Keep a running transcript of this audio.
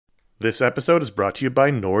This episode is brought to you by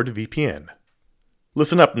NordVPN.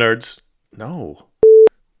 Listen up, nerds. No.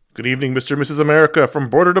 Good evening, Mr. and Mrs. America, from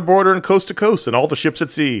border to border and coast to coast and all the ships at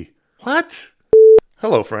sea. What?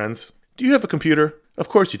 Hello, friends. Do you have a computer? Of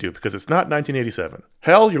course you do, because it's not 1987.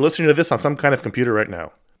 Hell, you're listening to this on some kind of computer right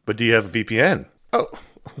now. But do you have a VPN? Oh,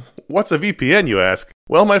 what's a VPN, you ask?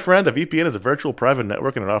 Well, my friend, a VPN is a virtual private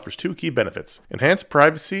network and it offers two key benefits: enhanced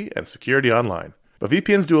privacy and security online. But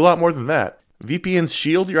VPNs do a lot more than that. VPNs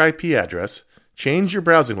shield your IP address, change your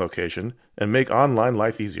browsing location, and make online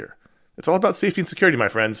life easier. It's all about safety and security, my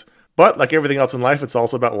friends. But like everything else in life, it's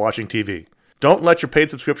also about watching TV. Don't let your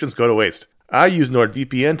paid subscriptions go to waste. I use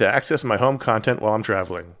NordVPN to access my home content while I'm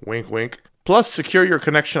traveling. Wink, wink. Plus, secure your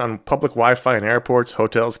connection on public Wi-Fi in airports,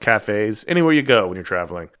 hotels, cafes, anywhere you go when you're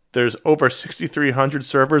traveling. There's over 6,300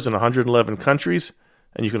 servers in 111 countries,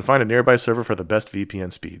 and you can find a nearby server for the best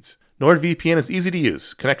VPN speeds. NordVPN is easy to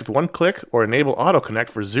use. Connect with one click or enable auto-connect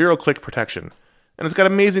for zero-click protection. And it's got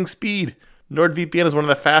amazing speed. NordVPN is one of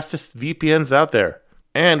the fastest VPNs out there.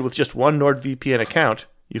 And with just one NordVPN account,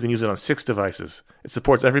 you can use it on 6 devices. It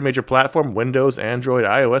supports every major platform: Windows, Android,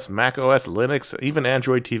 iOS, macOS, Linux, even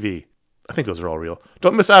Android TV. I think those are all real.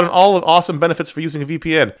 Don't miss out on all the awesome benefits for using a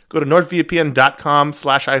VPN. Go to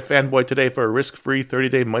nordvpn.com/iFanboy today for a risk-free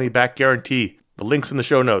 30-day money-back guarantee. The link's in the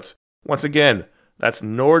show notes. Once again, that's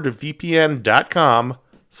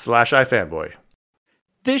nordvpn.com/iFanboy.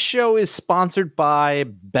 This show is sponsored by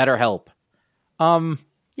BetterHelp. You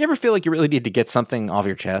ever feel like you really need to get something off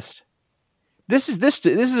your chest? This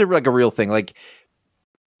is like a real thing. Like,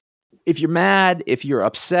 if you're mad, if you're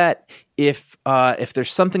upset, if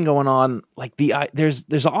there's something going on, like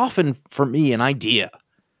there's often for me an idea.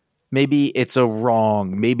 Maybe it's a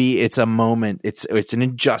wrong, maybe it's a moment, it's an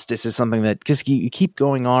injustice, is something that just you keep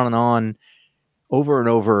going on and on over and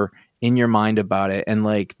over in your mind about it, and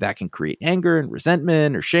like that can create anger and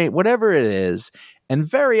resentment or shame, whatever it is. And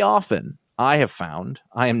very often I have found,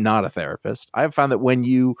 I am not a therapist, I have found that when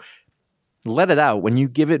you let it out, when you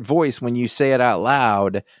give it voice, when you say it out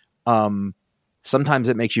loud, sometimes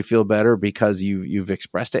it makes you feel better because you've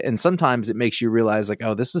expressed it, and sometimes it makes you realize like,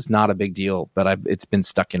 oh, this is not a big deal, but it's been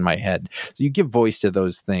stuck in my head. So you give voice to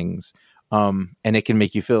those things, and it can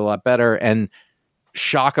make you feel a lot better. And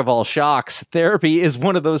shock of all shocks, therapy is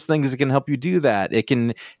one of those things that can help you do that. It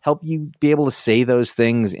can help you be able to say those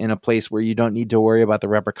things in a place where you don't need to worry about the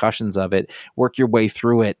repercussions of it, work your way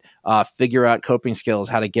through it, figure out coping skills,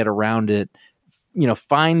 how to get around it,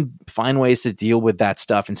 find ways to deal with that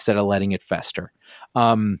stuff instead of letting it fester.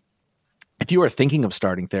 If you are thinking of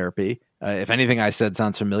starting therapy, if anything I said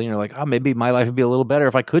sounds familiar, you're like, oh, maybe my life would be a little better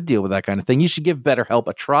if I could deal with that kind of thing, you should give BetterHelp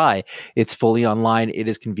a try. It's fully online. It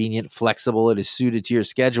is convenient, flexible. It is suited to your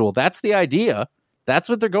schedule. That's the idea. That's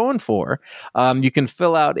what they're going for. You can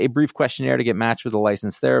fill out a brief questionnaire to get matched with a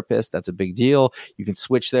licensed therapist. That's a big deal. You can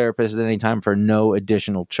switch therapists at any time for no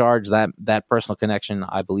additional charge. That personal connection,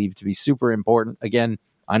 I believe, to be super important. Again,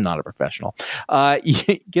 I'm not a professional.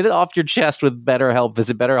 Get it off your chest with BetterHelp.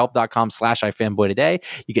 Visit BetterHelp.com/iFanboy today.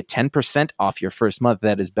 You get 10% off your first month.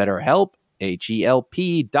 That is BetterHelp,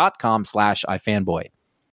 HELP.com/iFanboy.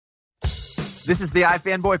 This is the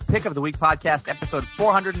iFanboy Pick of the Week podcast, episode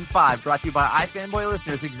 405, brought to you by iFanboy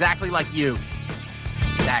listeners exactly like you.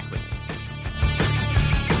 Exactly.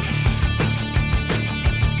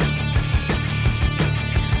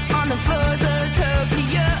 On the floors of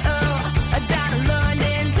Tokyo, down in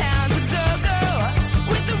London town to go.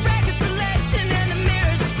 With the record selection and the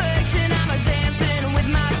mirror's reflection, I'm a dancing with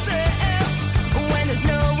myself. When there's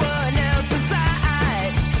no one else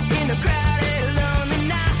inside, in the crowded, lonely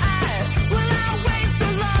night. Well, I wait so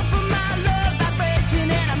long for my love vibration,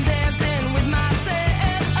 and I'm dancing with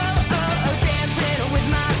myself. Dancing with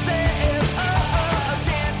myself.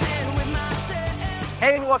 Dancing with myself.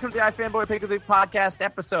 Hey, and welcome to the iFanboy Pick of the Week podcast,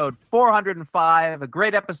 episode 405. A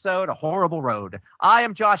great episode, a horrible road. I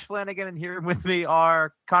am Josh Flanagan, and here with me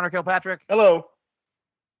are Conor Kilpatrick. Hello.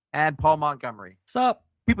 And Paul Montgomery. What's up?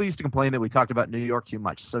 People used to complain that we talked about New York too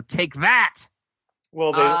much, so take that!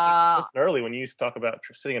 Well, they listened early when you used to talk about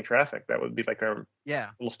sitting in traffic. That would be like our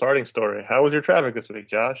little starting story. How was your traffic this week,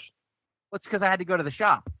 Josh? Well, it's because I had to go to the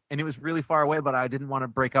shop, and it was really far away, but I didn't want to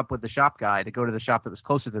break up with the shop guy to go to the shop that was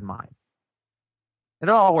closer than mine. It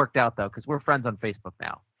all worked out, though, because we're friends on Facebook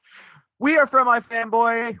now. We are from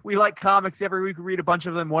iFanboy. We like comics. Every week we read a bunch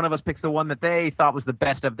of them. One of us picks the one that they thought was the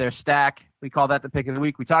best of their stack. We call that the Pick of the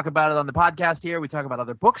Week. We talk about it on the podcast here. We talk about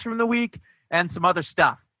other books from the week and some other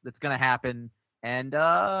stuff that's going to happen. And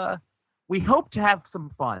we hope to have some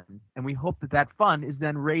fun, and we hope that fun is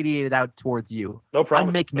then radiated out towards you. No promise.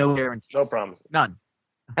 I make no guarantees. No promises. None.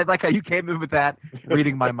 I like how you came in with that,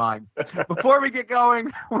 reading my mind. Before we get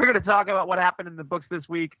going, we're going to talk about what happened in the books this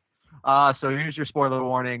week. So here's your spoiler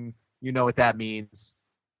warning. You know what that means.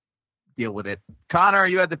 Deal with it. Connor,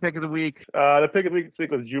 you had the pick of the week. The pick of the week this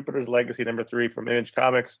week was Jupiter's Legacy #3 from Image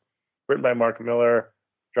Comics, written by Mark Miller,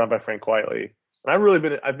 drawn by Frank Quitely.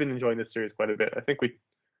 And I've been enjoying this series quite a bit. I think we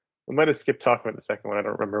might have skipped talking about the second one. I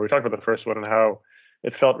don't remember. We talked about the first one and how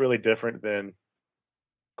it felt really different than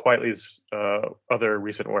Quitely's other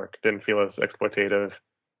recent work. Didn't feel as exploitative.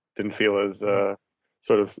 Didn't feel as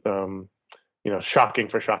sort of shocking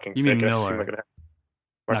for shocking. You mean Miller? Mark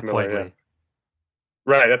not Miller, Quitely. yeah.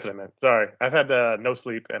 Right, that's what I meant. Sorry, I've had no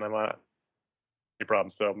sleep and I'm on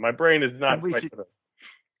problems, so my brain is not quite for this.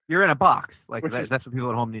 You're in a box. Like that's what people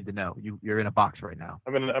at home need to know. You're in a box right now.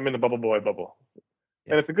 I'm in the bubble boy bubble,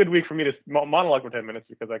 yeah. And it's a good week for me to monologue for 10 minutes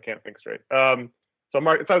because I can't think straight. So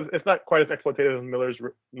Mark, it's not quite as exploitative as Miller's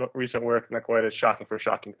recent work, not quite as shocking for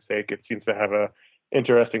shocking's sake. It seems to have a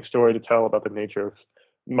interesting story to tell about the nature of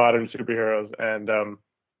modern superheroes, and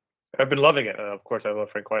I've been loving it. Of course, I love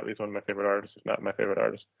Frank Quitely. He's one of my favorite artists, if not my favorite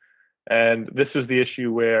artist. And this is the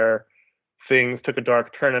issue where things took a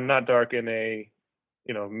dark turn, and not dark in a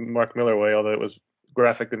Mark Miller way, although it was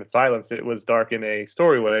graphic in its violence. It was dark in a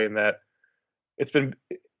story way, in that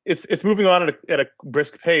it's moving on at a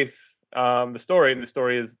brisk pace. The story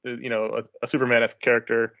is a Superman-esque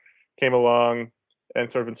character came along and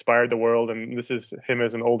sort of inspired the world, and this is him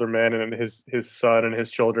as an older man and his son and his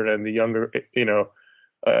children and the younger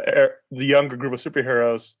the younger group of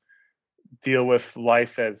superheroes deal with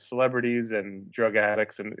life as celebrities and drug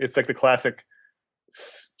addicts, and it's like the classic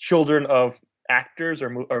children of actors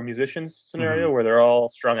or musicians scenario, where they're all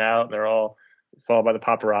strung out and they're all followed by the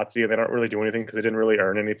paparazzi and they don't really do anything because they didn't really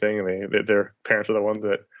earn anything, and their parents are the ones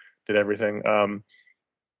that did everything. And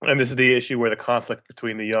this is the issue where the conflict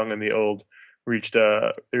between the young and the old reached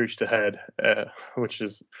a head, which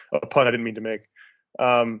is a pun I didn't mean to make.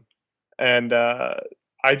 I'm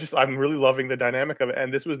really loving the dynamic of it.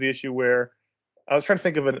 And this was the issue where I was trying to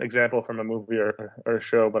think of an example from a movie or a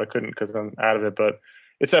show, but I couldn't because I'm out of it. But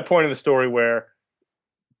it's that point in the story where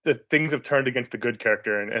the things have turned against the good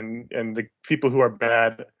character, and the people who are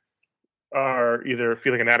bad are either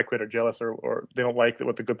feeling inadequate or jealous, or they don't like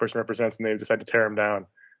what the good person represents, and they decide to tear him down.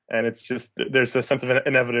 And it's just, there's a sense of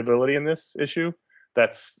inevitability in this issue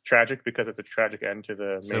that's tragic because it's a tragic end to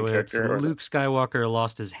the main character. So Luke Skywalker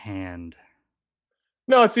lost his hand.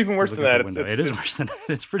 No, it's even worse than that. It is worse than that.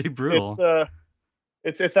 It's pretty brutal.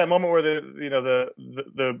 It's that moment where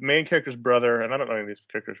the main character's brother, and I don't know any of these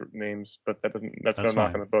characters' names, but that's no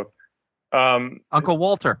knock on the book. Uncle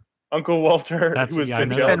Walter. Uncle Walter,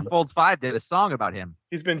 Ben Folds 5 did a song about him.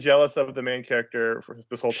 He's been jealous of the main character for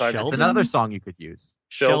this whole time. That's another song you could use.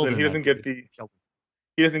 Sheldon. He doesn't get the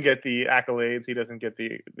accolades. He doesn't get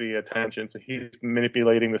the attention. So he's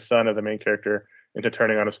manipulating the son of the main character into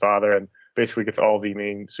turning on his father, and basically gets all the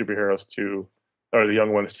main superheroes or the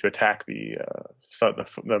young ones to attack the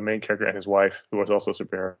main character and his wife, who was also a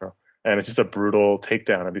superhero. And it's just a brutal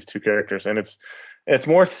takedown of these two characters. And it's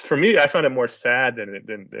more, for me, I found it more sad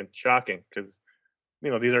than shocking, because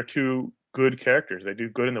these are two good characters. They do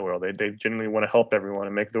good in the world. They genuinely want to help everyone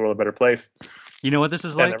and make the world a better place. You know what this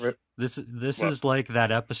is like? This is like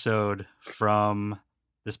that episode from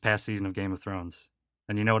this past season of Game of Thrones.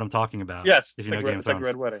 And you know what I'm talking about. Yes, if you know Game of Thrones. Like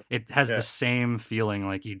Red Wedding. It has the same feeling,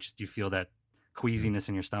 like you feel that queasiness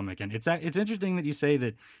in your stomach. And it's interesting that you say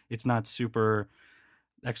that it's not super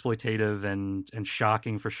exploitative and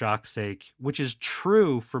shocking for shock's sake, which is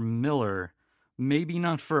true for Miller, maybe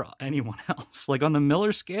not for anyone else. Like on the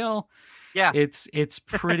Miller scale, it's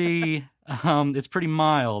pretty it's pretty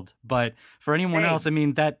mild, but for anyone else,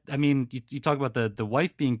 you talk about the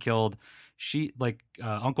wife being killed. She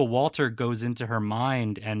Uncle Walter goes into her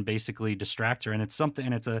mind and basically distracts her, and it's something,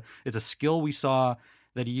 and it's a skill we saw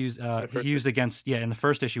that he used against in the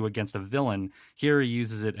first issue against a villain. Here he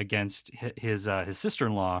uses it against his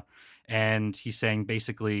sister-in-law, and he's saying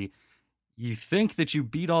basically, you think that you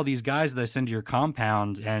beat all these guys that I send to your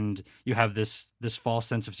compound, and you have this false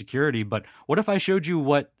sense of security. But what if I showed you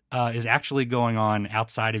what is actually going on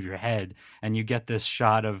outside of your head? And you get this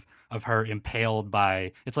shot of her impaled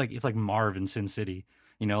by, it's like Marv in Sin City.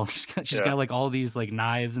 She's got like all these like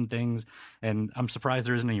knives and things, and I'm surprised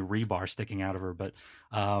there isn't any rebar sticking out of her. But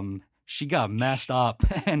she got messed up,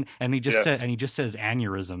 and he just says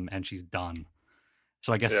aneurysm, and she's done.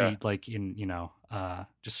 So I guess he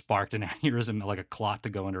just sparked an aneurysm, like a clot to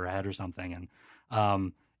go into her head or something.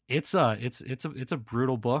 And it's a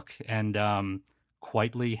brutal book, and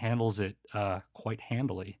Quitely handles it quite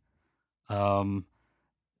handily.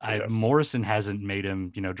 Morrison hasn't made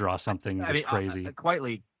him, draw something this crazy.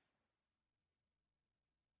 Quietly.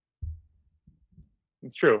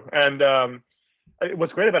 It's true. And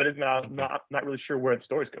what's great about it is now not really sure where the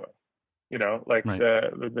story's going. Right.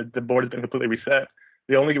 The board has been completely reset.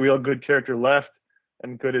 The only real good character left,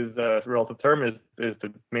 and good is a relative term, is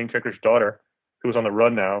the main character's daughter, who's on the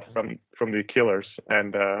run now from the killers,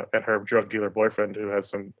 and her drug dealer boyfriend, who has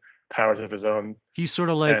some powers of his own. He's sort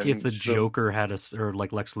of like if the Joker had or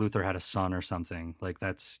like Lex Luthor had a son or something. Like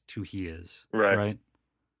that's who he is, right? Like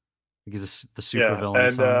he's the supervillain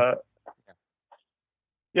son.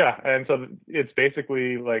 And so it's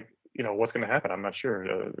basically like, what's going to happen? I'm not sure.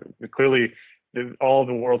 Clearly, all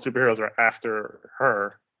the world superheroes are after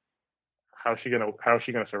her. How's she gonna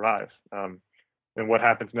survive? And what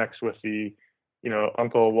happens next with the,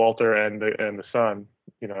 Uncle Walter and the son?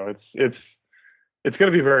 It's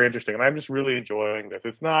going to be very interesting, and I'm just really enjoying this.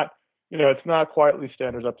 It's not quietly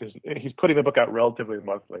standards up to he's putting the book out relatively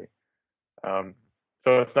monthly.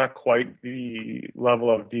 So it's not quite the level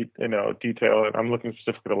of detail. And I'm looking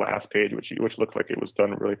specifically at the last page, which looks like it was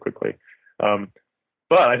done really quickly.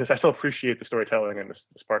 But I still appreciate the storytelling and the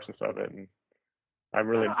sparseness of it. And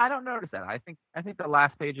I don't notice that. I think the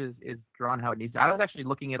last page is drawn how it needs to. I was actually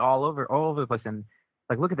looking at all over the place, and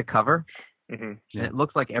like look at the cover. Mm-hmm. Yeah. It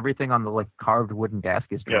looks like everything on the like carved wooden desk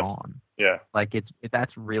is drawn. Yeah. Like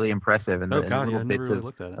that's really impressive. And I little bits never really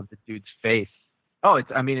looked at it. of the dude's face. Oh,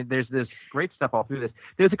 there's this great stuff all through this.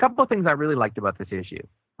 There's a couple of things I really liked about this issue.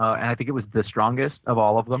 And I think it was the strongest of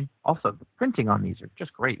all of them. Also, the printing on these are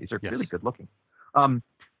just great. These are really good looking.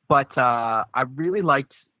 But I really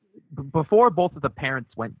liked, before both of the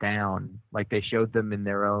parents went down, like they showed them in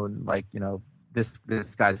their own, like, this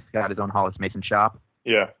guy's got his own Hollis Mason shop.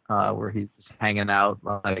 Yeah. Where he's just hanging out,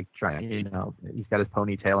 like trying, he's got his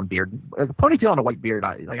ponytail and beard. A ponytail and a white beard.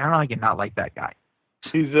 I don't know how you can not like that guy.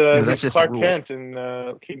 He's Clark Kent in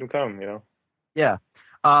Kingdom Come, Yeah.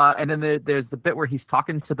 And then there's the bit where he's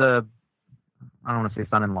talking to the, I don't want to say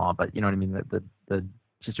son-in-law, but you know what I mean, the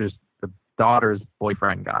sister's, the daughter's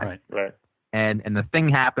boyfriend guy. Right. And the thing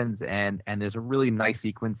happens, and there's a really nice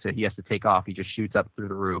sequence that he has to take off. He just shoots up through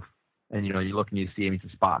the roof, and you look and you see him. He's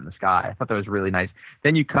a spot in the sky. I thought that was really nice.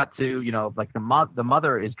 Then you cut to like the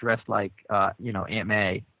mother is dressed like Aunt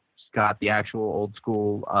May. She's got the actual old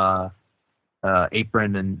school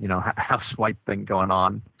apron and housewife thing going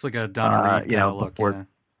on. It's like a Donna Reed look. Before,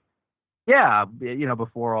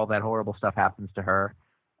 before all that horrible stuff happens to her.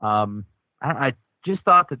 I just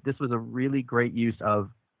thought that this was a really great use of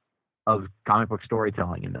comic book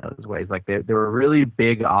storytelling in those ways. Like there were really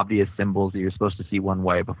big, obvious symbols that you're supposed to see one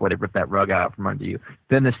way before they rip that rug out from under you.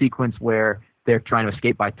 Then the sequence where they're trying to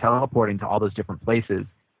escape by teleporting to all those different places.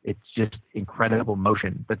 It's just incredible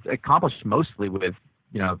motion that's accomplished mostly with,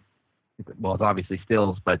 well, it's obviously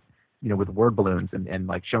stills, but, with word balloons and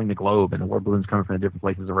like showing the globe and the word balloons coming from the different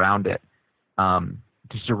places around it.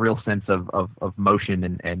 Just a real sense of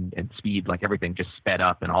motion and speed, like everything just sped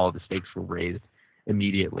up and all of the stakes were raised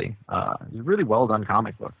immediately. It's a really well done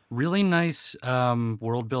comic book. Really nice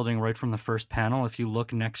world building right from the first panel. If you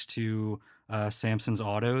look next to Samson's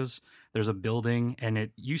Autos, there's a building, and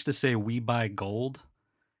it used to say "We Buy Gold,"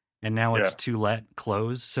 and now it's "To Let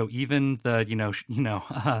Close." So even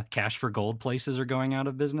the cash for gold places are going out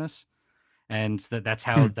of business, and that's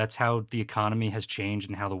how the economy has changed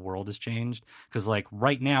and how the world has changed. Because like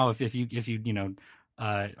right now, if you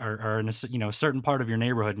are in a certain part of your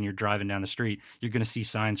neighborhood and you're driving down the street, you're going to see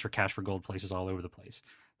signs for cash for gold places all over the place.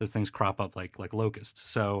 Those things crop up like locusts.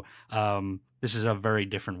 So this is a very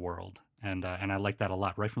different world, and I like that a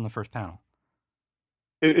lot right from the first panel.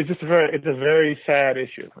 It's a very sad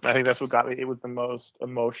issue. I think that's what got me. It was the most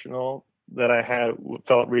emotional that I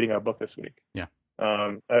felt reading our book this week. Yeah.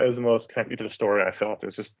 It was the most connected to the story I felt. It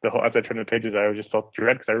was just as I turned the pages, I just felt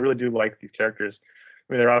dread because I really do like these characters.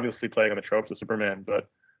 I mean, they're obviously playing on the tropes of Superman, but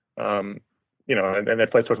and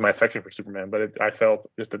that plays towards my affection for Superman. But I felt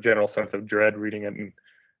just a general sense of dread reading it,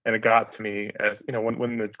 and it got to me as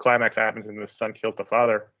when the climax happens and the son kills the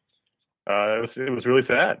father. It was really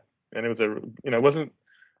sad, and it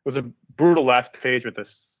was a brutal last page with this.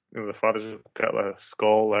 The father's got a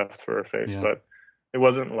skull left for a face, but it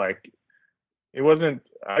wasn't.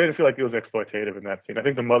 I didn't feel like it was exploitative in that scene. I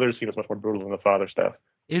think the mother's scene was much more brutal than the father stuff.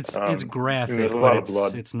 It's graphic, but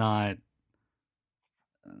it's not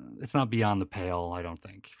beyond the pale, I don't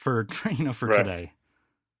think, for today,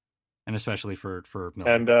 and especially for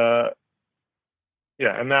Miller. And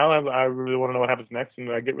and now I really want to know what happens next, and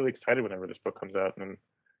I get really excited whenever this book comes out, and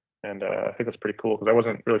I think that's pretty cool because I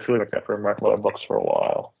wasn't really feeling like that for Mark Millar books for a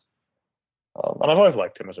while. And I've always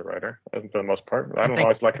liked him as a writer, for the most part. I don't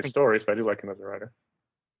always like his stories, but I do like him as a writer.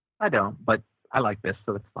 I don't, but I like this,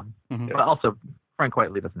 so it's fun. Mhm. But also, Frank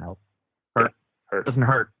Whiteley doesn't help. Hurt. Doesn't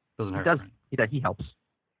hurt. Doesn't hurt. He does. Right. He helps.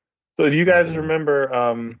 So do you guys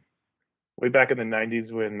remember way back in the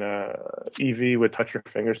 90s when Evie would touch her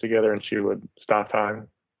fingers together and she would stop time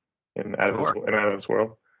in Out of This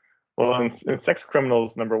World? Well, in Sex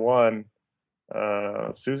Criminals #1,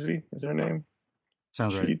 Susie is her name.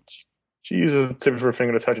 Sounds right. She uses the tip of her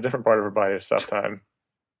finger to touch a different part of her body to stop time.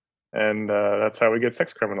 And that's how we get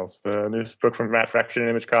Sex Criminals, the newest book from Matt Fraction and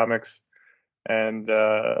Image Comics, and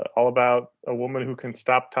all about a woman who can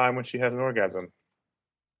stop time when she has an orgasm.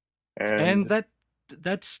 And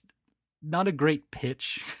that's not a great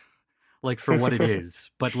pitch, like for what it is,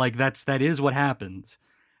 but like that is what happens,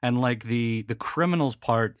 and like the criminals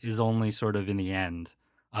part is only sort of in the end.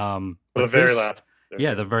 The very last.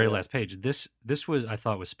 Yeah, the very last page. This was, I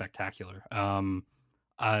thought, was spectacular.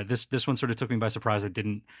 This one sort of took me by surprise. I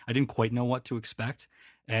didn't quite know what to expect,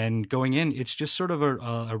 and going in, it's just sort of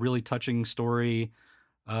a really touching story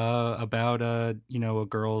about a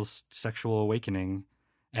girl's sexual awakening,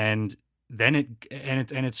 and then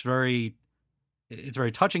it's very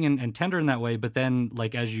touching and tender in that way. But then,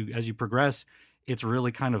 like as you progress, it's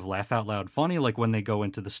really kind of laugh out loud funny. Like when they go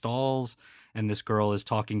into the stalls and this girl is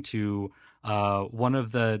talking to one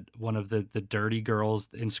of the dirty girls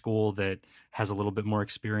in school that has a little bit more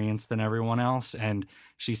experience than everyone else, and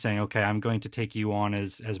she's saying, "Okay, I'm going to take you on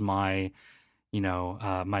as my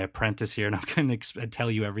my apprentice here, and I'm going to tell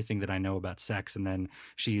you everything that I know about sex." And then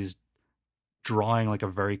she's drawing like a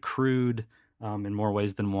very crude, in more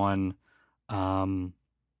ways than one, what's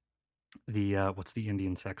the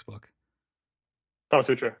Indian sex book? Kama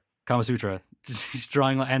Sutra. He's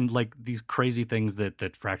drawing and like these crazy things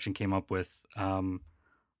that Fraction came up with,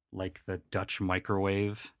 like the Dutch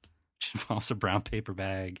microwave, which involves a brown paper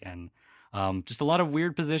bag, and just a lot of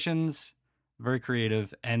weird positions, very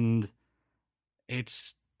creative, and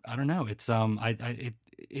it's, I don't know, it's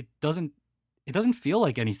it doesn't feel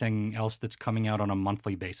like anything else that's coming out on a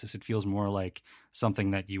monthly basis. It feels more like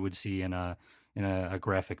something that you would see in a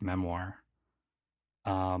graphic memoir.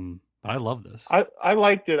 But I love this. I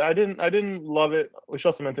liked it. I didn't love it. We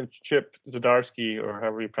should also mention Chip Zdarsky, or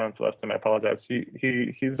however you pronounce the last name. I apologize.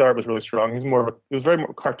 His art was really strong. It was very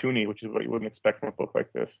more cartoony, which is what you wouldn't expect from a book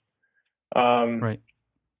like this. Right.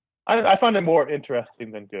 I found it more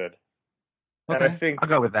interesting than good. Okay. And I think I'll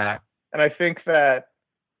go with that. And I think that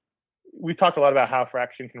we talked a lot about how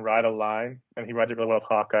Fraction can ride a line, and he rides it really well with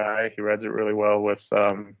Hawkeye. He rides it really well with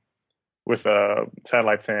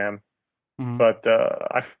Satellite Sam. Mm-hmm. But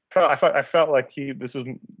I felt like this was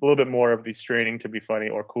a little bit more of the straining to be funny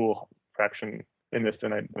or cool Fraction in this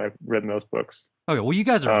than I've read in those books. Okay, well, you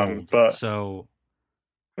guys are old, but so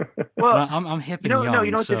well, I'm hip and young.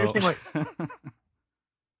 You know what's so... interesting?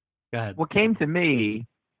 Go ahead. What came to me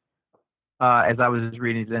as I was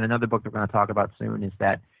reading in another book that we're going to talk about soon is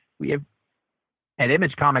that we have, at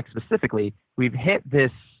Image Comics specifically, we've hit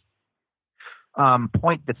this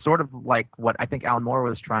point that's sort of like what I think Alan Moore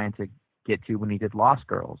was trying to get to when he did Lost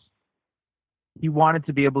Girls. He wanted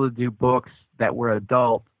to be able to do books that were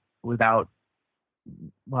adult without,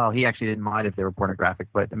 well, he actually didn't mind if they were pornographic,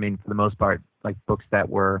 but I mean, for the most part, like books that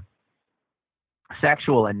were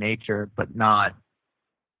sexual in nature, but not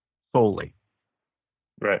solely.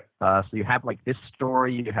 Right. So you have like this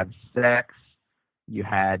story, you have sex, you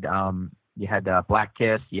had Black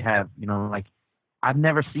Kiss, you have, like, I've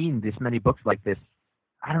never seen this many books like this.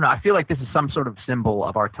 I don't know. I feel like this is some sort of symbol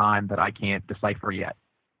of our time that I can't decipher yet.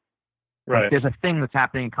 Right. Like, there's a thing that's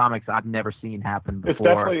happening in comics I've never seen happen before. It's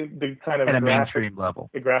definitely the kind of at a mainstream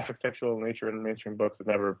level. The graphic sexual nature in mainstream books has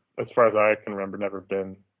never, as far as I can remember, never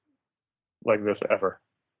been like this ever.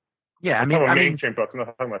 Yeah, I mean, mainstream books. I'm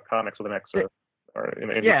not talking about comics with an X.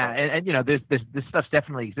 Yeah, and this stuff's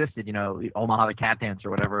definitely existed. Omaha the Cat Dance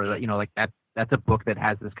or whatever. Like that's a book that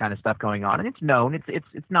has this kind of stuff going on, and it's known.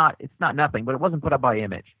 It's not nothing, but it wasn't put up by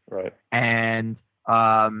Image. Right. And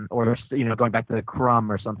or going back to the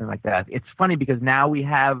Crumb or something like that. It's funny because now we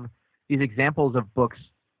have these examples of books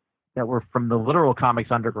that were from the literal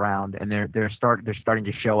comics underground, and they're starting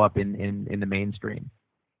to show up in the mainstream.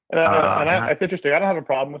 It's interesting. I don't have a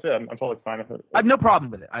problem with it. I'm totally fine with it. I have no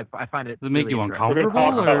problem with it. I find it. Does it make really you interesting.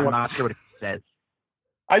 uncomfortable? I'm not sure what it says.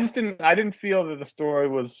 I didn't feel that the story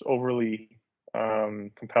was overly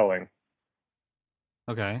compelling.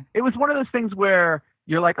 Okay. It was one of those things where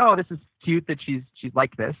you're like, oh, this is cute that she's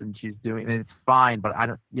like this and she's doing, and it's fine, but I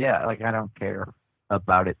don't care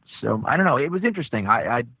about it. So I don't know. It was interesting.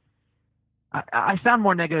 I sound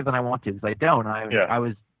more negative than I want to because I don't. I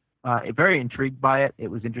was very intrigued by it. It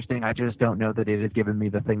was interesting. I just don't know that it has given me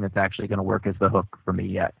the thing that's actually going to work as the hook for me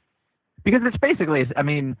yet. Because it's basically, I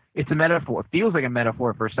mean, it's a metaphor. It feels like a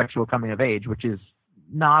metaphor for sexual coming of age, which is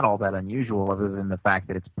not all that unusual, other than the fact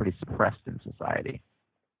that it's pretty suppressed in society.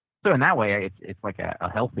 So in that way, it's like a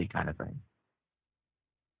healthy kind of thing.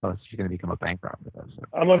 Oh, she's going to become a bank robber, though. So.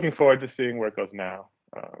 I'm looking forward to seeing where it goes now.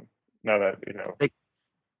 Now that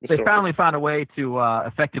They finally found a way to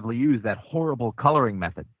effectively use that horrible coloring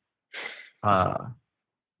method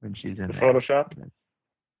when she's in there. Photoshop.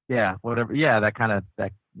 Yeah, whatever. Yeah,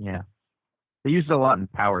 yeah. They used it a lot in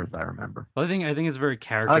Powers, I remember. Well, I think it's very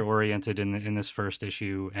character oriented in this first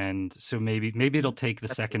issue, and so maybe it'll take the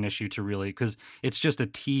second issue to really, because it's just a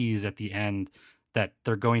tease at the end that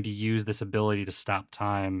they're going to use this ability to stop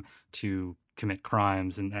time to commit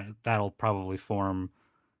crimes, and that'll probably form,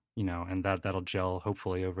 and that'll gel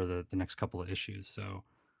hopefully over the next couple of issues. So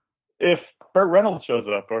if Burt Reynolds shows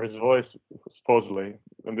up, or his voice supposedly,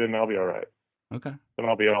 then I'll be all right. Okay. Then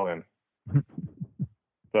I'll be all in.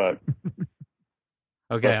 But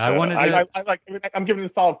okay, I wanted to. I'm giving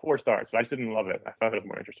it a solid 4 stars. So I just didn't love it. I thought it was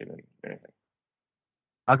more interesting than anything.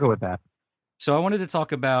 I'll go with that. So I wanted to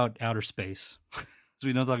talk about outer space. So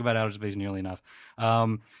we don't talk about outer space nearly enough.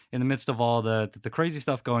 In the midst of all the crazy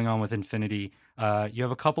stuff going on with Infinity, you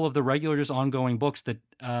have a couple of the regular, just ongoing books that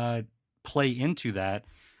play into that.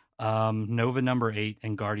 Nova number 8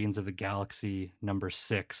 and Guardians of the Galaxy number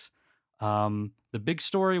 6. The big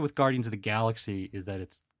story with Guardians of the Galaxy is that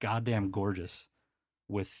it's goddamn gorgeous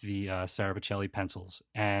with the Sarah Bocelli pencils,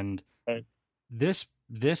 and right. this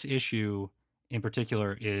issue in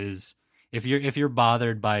particular is, if you're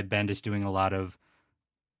bothered by Bendis doing a lot of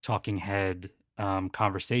talking head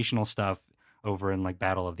conversational stuff over in like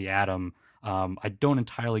Battle of the Atom, I don't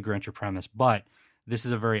entirely grant your premise, but this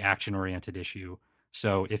is a very action oriented issue.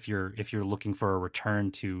 So if you're looking for a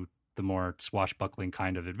return to the more swashbuckling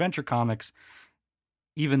kind of adventure comics,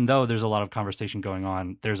 even though there's a lot of conversation going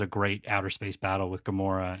on, there's a great outer space battle with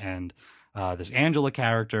Gamora and this Angela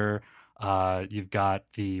character. You've got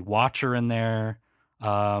the Watcher in there.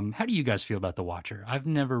 How do you guys feel about the Watcher? I've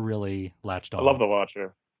never really latched on. I love the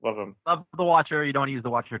Watcher. Love him. Love the Watcher. You don't use the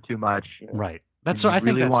Watcher too much. Yeah. Right. That's what I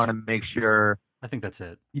think. You really want to make sure. I think that's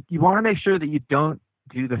it. You want to make sure that you don't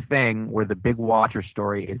do the thing where the big Watcher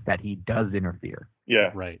story is that he does interfere.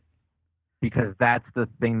 Yeah. Right. Because that's the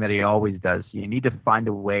thing that he always does. You need to find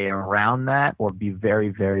a way around that, or be very,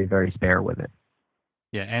 very, very spare with it.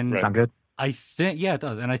 Yeah, and Sound good? I think, yeah, it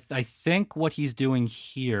does. And I think what he's doing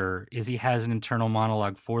here is he has an internal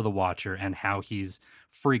monologue for the Watcher and how he's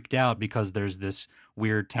freaked out because there's this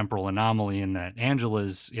weird temporal anomaly in that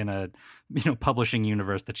Angela's in a publishing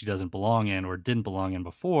universe that she doesn't belong in or didn't belong in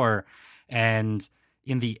before. And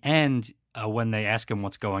in the end, when they ask him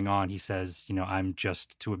what's going on, he says, I'm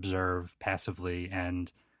just to observe passively,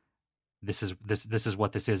 and this is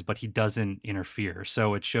what this is, but he doesn't interfere.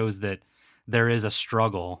 So it shows that there is a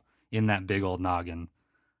struggle in that big old noggin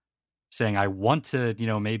saying, I want to,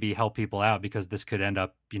 maybe help people out because this could end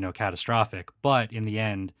up, catastrophic. But in the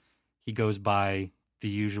end, he goes by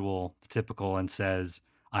the typical and says,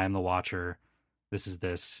 I am the Watcher. This is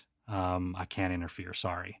this. I can't interfere.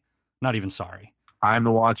 Sorry. Not even sorry. I'm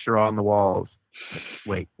the Watcher on the walls.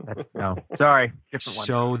 Wait, no, sorry, different one.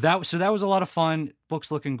 So that was a lot of fun.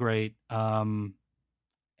 Book's looking great, and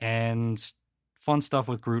fun stuff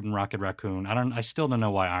with Groot and Rocket Raccoon. I still don't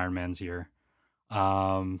know why Iron Man's here.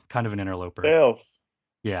 Kind of an interloper. Sales.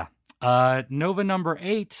 Yeah. Nova number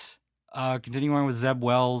 8. Continuing on with Zeb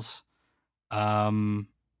Wells.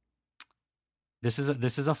 This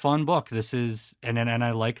is a fun book. And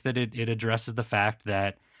I like that it addresses the fact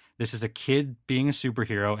that this is a kid being a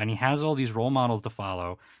superhero, and he has all these role models to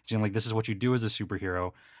follow. Saying like, this is what you do as a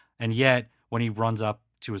superhero. And yet, when he runs up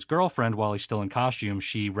to his girlfriend while he's still in costume,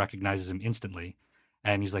 she recognizes him instantly.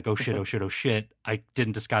 And he's like, oh shit, oh shit, oh shit. I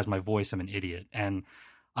didn't disguise my voice. I'm an idiot. And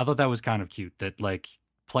I thought that was kind of cute, that like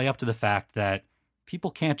play up to the fact that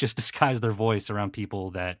people can't just disguise their voice around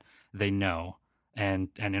people that they know and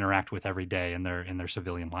interact with every day in their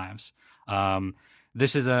civilian lives.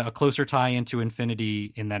 This is a closer tie into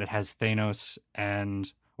Infinity in that it has Thanos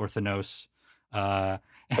or Thanos.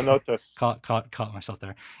 Thanatos. Caught myself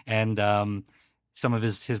there. And some of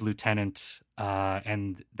his lieutenant.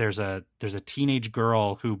 And there's a teenage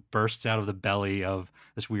girl who bursts out of the belly of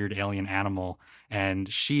this weird alien animal, and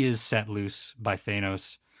she is set loose by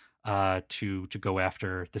Thanos to go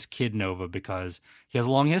after this kid Nova because he has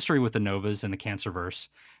a long history with the Novas in the Cancerverse,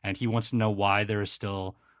 and he wants to know why there is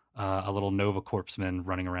still a little Nova corpseman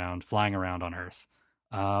flying around on Earth.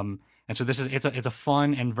 And so it's a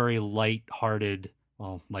fun and very lighthearted.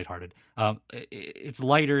 It's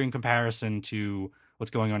lighter in comparison to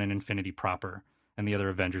what's going on in Infinity proper and the other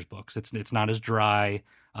Avengers books. It's not as dry.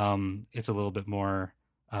 it's a little bit more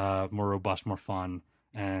robust, more fun,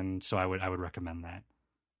 and so I would recommend that.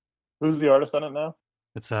 Who's the artist on it now?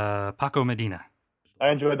 It's Paco Medina. I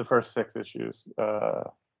enjoyed the first 6 issues.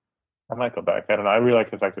 I might go back. I don't know. I really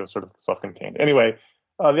like the fact that it was sort of self-contained. Anyway,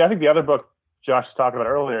 I think the other book Josh talked about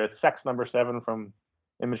earlier, it's Sex Number 7 from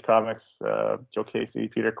Image Comics. Joe Casey,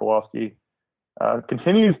 Peter Kowalski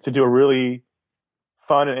continues to do a really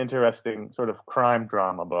fun and interesting sort of crime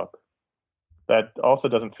drama book that also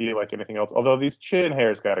doesn't feel like anything else. Although these chin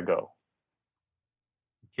hairs got to go.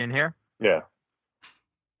 Chin hair? Yeah.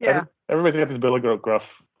 Yeah. Everybody's got these Billy Gruff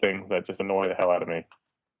things that just annoy the hell out of me.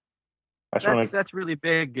 That's really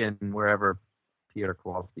big in wherever Peter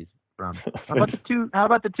Kowalski's from. How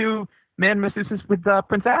about the two man masseuses with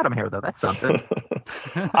Prince Adam hair though? That's something.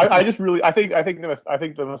 I think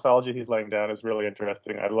the mythology he's laying down is really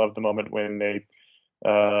interesting. I love the moment when the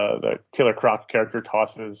Killer Croc character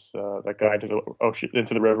tosses that guy into the ocean,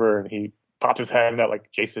 into the river, and he pops his hand out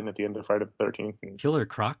like Jason at the end of Friday the 13th. Killer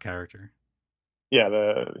Croc character. Yeah,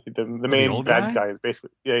 the main bad guy is basically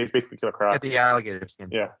he's basically Killer Croc. At the alligator skin.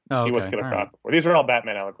 Yeah, okay. He was Killer Croc before. These are all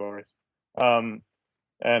Batman allegories.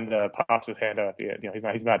 And pops his hand out at the end.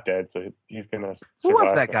 He's not dead, so he's gonna survive. Who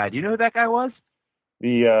was that guy? Do you know who that guy was?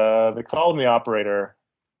 They called him the Operator.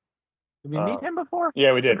 Did we meet him before?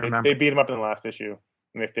 Yeah, we did. They beat him up in the last issue,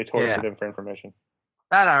 and they tortured him for information.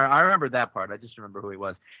 That I remember that part. I just remember who he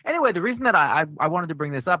was. Anyway, the reason that I wanted to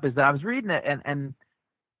bring this up is that I was reading it, and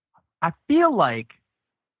I feel like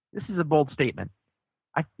this is a bold statement.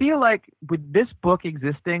 I feel like with this book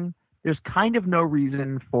existing, there's kind of no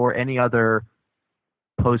reason for any other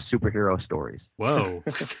post-superhero stories. Whoa.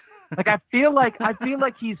 Like I feel like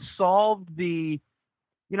he's solved the,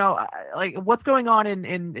 like what's going on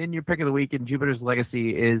in your pick of the week in Jupiter's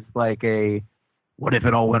Legacy is like a what if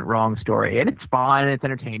it all went wrong story, and it's fun, it's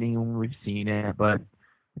entertaining, and we've seen it, but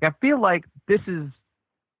like I feel like this is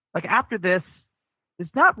like after this,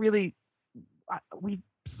 it's not really. We've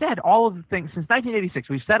said all of the things since 1986.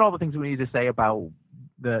 We've said all the things we need to say about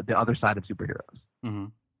the other side of superheroes. Mm-hmm.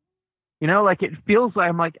 Like it feels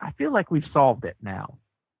like I feel like we've solved it now,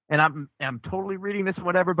 and I'm totally reading this and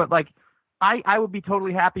whatever. But like, I would be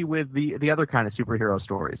totally happy with the other kind of superhero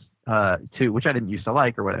stories too, which I didn't used to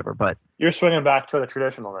like or whatever. But you're swinging back to the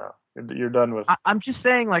traditional now. You're done with. I'm just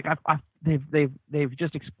saying, like they've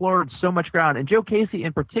just explored so much ground, and Joe Casey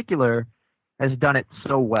in particular has done it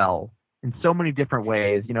so well in so many different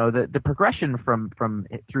ways. The progression from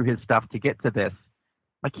through his stuff to get to this.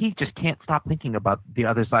 Like he just can't stop thinking about the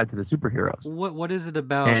other sides of the superheroes. What is it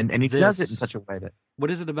about? And he does it in such a way that.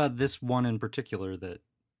 What is it about this one in particular that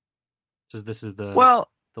says this is the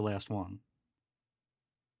last one?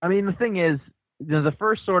 I mean, the thing is, the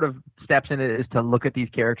first sort of steps in it is to look at these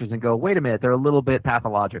characters and go, wait a minute, they're a little bit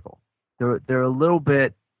pathological. They're a little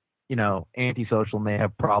bit, antisocial, and they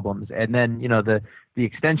have problems. And then, the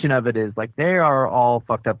extension of it is like they are all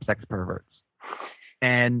fucked up sex perverts.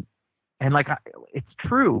 And like, it's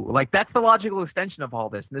true. Like, that's the logical extension of all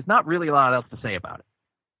this. And there's not really a lot else to say about it.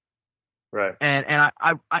 Right. And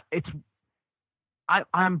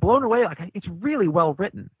I'm blown away. Like, it's really well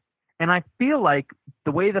written. And I feel like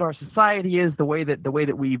the way that our society is, the way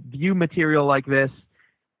that we view material like this,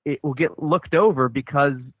 it will get looked over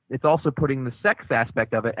because it's also putting the sex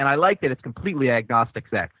aspect of it. And I like that it's completely agnostic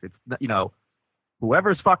sex. It's,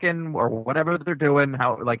 whoever's fucking or whatever they're doing,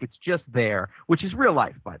 it's just there, which is real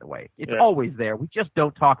life, by the way. It's always there. We just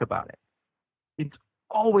don't talk about it. It's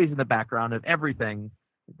always in the background of everything.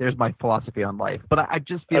 There's my philosophy on life. But I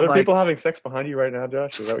just feel like... Are there like... people having sex behind you right now,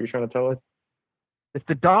 Josh? Is that what you're trying to tell us? If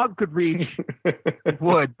the dog could reach, it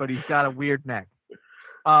would, but he's got a weird neck.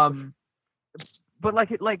 But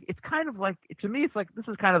it's kind of like, to me, it's like this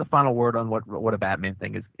is kind of the final word on what a Batman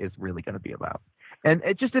thing is really going to be about. And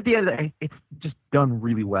it just at the end of the day, it's just done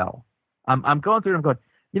really well. I'm going through and I'm going,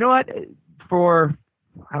 you know what? For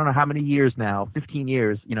I don't know how many years now, 15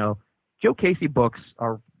 years, Joe Casey books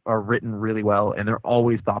are written really well, and they're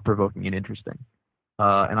always thought provoking and interesting.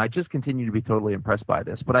 And I just continue to be totally impressed by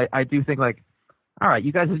this. But I do think like, all right,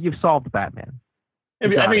 you guys, you've solved Batman. I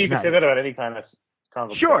mean, you can say that about any kind of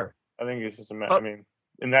comic. Sure. I think it's just by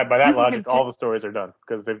that logic, all the stories are done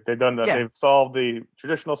because they've done that. Yeah. They've solved the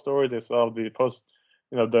traditional stories. They've solved the post,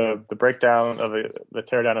 the breakdown of the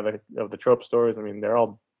teardown of the trope stories. I mean, they're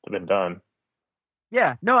all been done.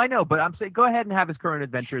 Yeah, no, I know, but I'm saying go ahead and have his current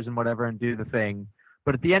adventures and whatever and do the thing.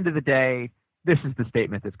 But at the end of the day, this is the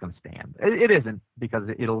statement that's going to stand. It isn't because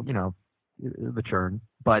it'll, the churn,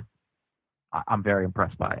 but I'm very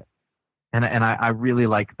impressed by it. And I really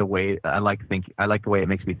like the way I like the way it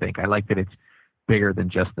makes me think. I like that it's bigger than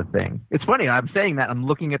just the thing. It's funny. I'm saying that I'm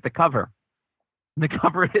looking at the cover The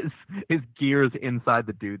cover is gears inside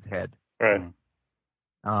the dude's head. Right.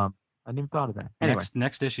 I didn't even thought of that. Anyway,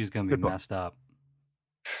 Next issue is going to be Good book. messed up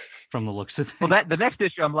from the looks of things. well, the next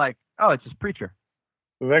issue, I'm like, oh, it's just Preacher.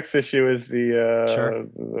 The next issue is Sure.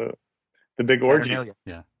 the big orgy. Saturnalia.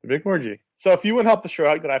 Yeah. The big orgy. So if you want to help the show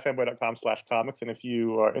out, you go to ifanboy.com/comics. And if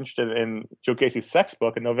you are interested in Joe Casey's sex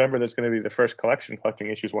book, in November there's going to be the first collection collecting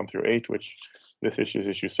issues 1 through 8, which this issue is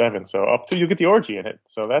issue 7. So up to you get the orgy in it.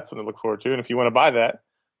 So that's something to look forward to. And if you want to buy that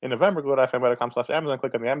in November, go to ifanboy.com/Amazon,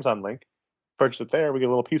 click on the Amazon link, purchase it there. We get a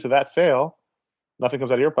little piece of that sale. Nothing comes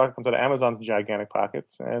out of your pocket, comes out of Amazon's gigantic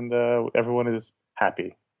pockets, and everyone is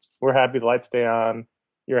happy. We're happy. The lights stay on.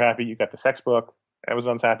 You're happy. You got the sex book.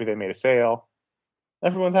 Amazon's happy. They made a sale.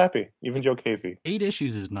 Everyone's happy, even Joe Casey. 8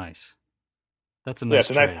 issues is nice. That's a Yeah, nice it's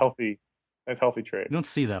a trade. nice healthy trade. You don't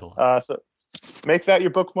see that a lot. So make that your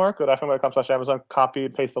bookmark. Go to ifanboy.com/Amazon. Copy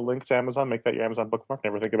and paste the link to Amazon. Make that your Amazon bookmark.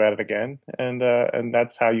 Never think about it again. And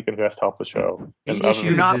that's how you can best help the show. And 8 other issues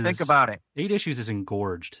than- Do not is- think about it. 8 issues is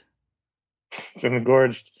engorged. It's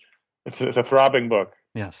engorged. It's a throbbing book.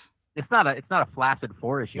 Yes. It's not a flaccid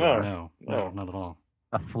 4-issue. No. No, not at all.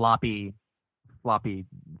 A floppy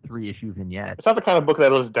 3-issue vignette. It's not the kind of book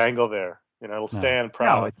that'll just dangle there. It'll stand No,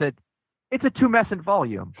 proud. it's a tumescent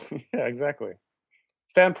volume. Yeah, exactly.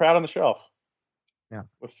 Stand proud on the shelf. Yeah.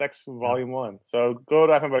 With Sex Volume 1. So go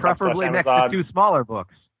to Preferably next to ifanboy.com/Amazon. 2 smaller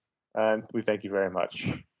books. And we thank you very much.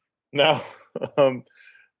 Now,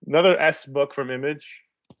 another S book from Image.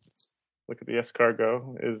 Look at the S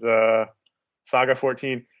cargo is Saga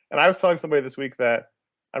 14. And I was telling somebody this week that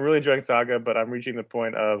I'm really enjoying Saga, but I'm reaching the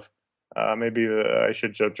point of maybe I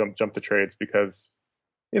should jump the trades because,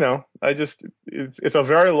 it's a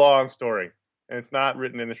very long story and it's not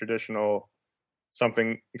written in the traditional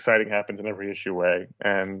something exciting happens in every issue way.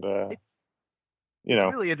 And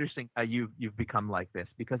It's really interesting how you've become like this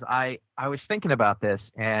because I was thinking about this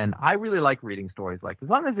and I really like reading stories like this. As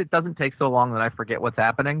long as it doesn't take so long that I forget what's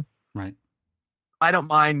happening. Right. I don't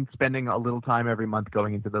mind spending a little time every month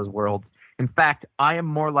going into those worlds. In fact, I am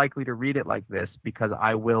more likely to read it like this because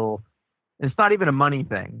I will. It's not even a money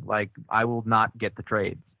thing. Like I will not get the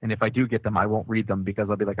trades, and if I do get them, I won't read them because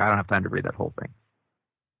I'll be like, I don't have time to read that whole thing.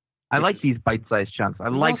 I like these bite-sized chunks. I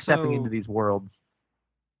like stepping into these worlds.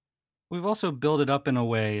 We've also built it up in a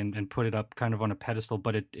way and put it up kind of on a pedestal,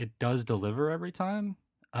 but it does deliver every time.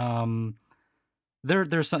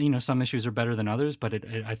 There's some issues are better than others, but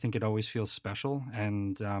I think it always feels special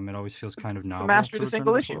and it always feels kind of novel. master to of the return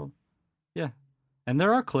single to this issue. world. Yeah, and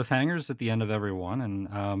there are cliffhangers at the end of every one,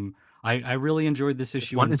 and I really enjoyed this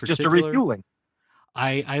issue One in is just a particular. refueling.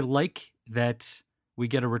 I like that we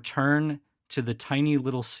get a return to the tiny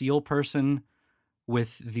little seal person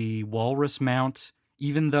with the walrus mount,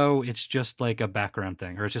 even though it's just like a background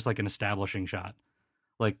thing or it's just like an establishing shot.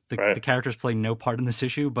 Like the characters play no part in this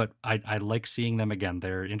issue, but I like seeing them again.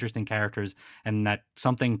 They're interesting characters, and that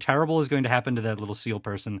something terrible is going to happen to that little seal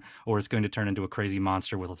person, or it's going to turn into a crazy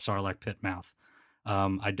monster with a Sarlacc pit mouth.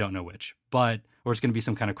 I don't know which, or it's going to be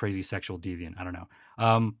some kind of crazy sexual deviant. I don't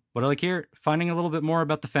know. What I like here, finding a little bit more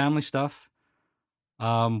about the family stuff.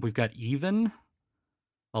 We've got Even,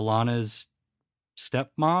 Alana's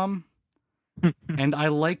stepmom. And I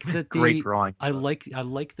like that Great drawing. I like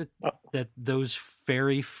that those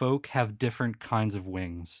fairy folk have different kinds of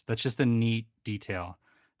wings. That's just a neat detail.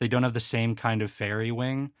 They don't have the same kind of fairy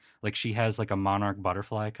wing. Like she has like a monarch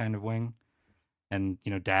butterfly kind of wing, and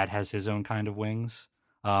Dad has his own kind of wings.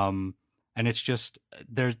 And it's just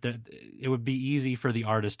it would be easy for the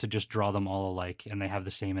artist to just draw them all alike, and they have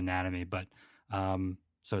the same anatomy. But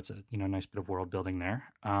so it's a nice bit of world building there.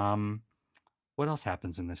 What else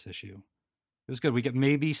happens in this issue? It was good. We get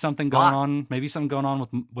maybe something going on. Maybe something going on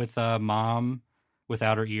with Mom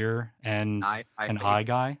without her ear and an eye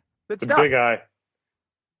guy. Good It's a stuff. big eye.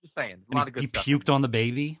 Just saying, a And lot of good he stuff. puked on the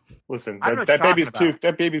baby. Listen, I don't know that what you're baby's talking puked.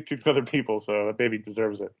 That baby's puked other people, so that baby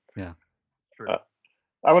deserves it. Yeah. True.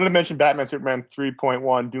 I wanted to mention Batman Superman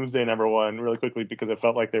 3.1 Doomsday #1 really quickly because it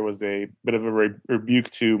felt like there was a bit of a rebuke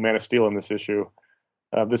to Man of Steel in this issue.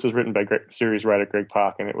 This was written by series writer Greg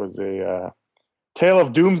Pak, and it was a tale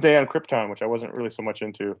of Doomsday on Krypton, which I wasn't really so much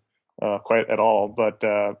into quite at all. But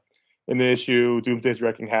in the issue, Doomsday's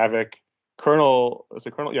wreaking havoc. Colonel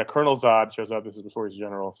Zod shows up. This is before he's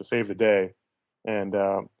general to save the day, and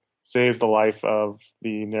saves the life of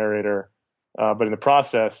the narrator. But in the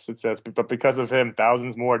process, it says, but because of him,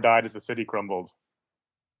 thousands more died as the city crumbled,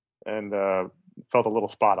 and felt a little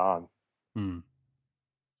spot on.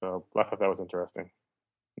 So I thought that was interesting.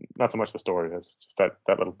 Not so much the story; it's just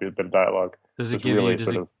that little bit of dialogue. Does it was give really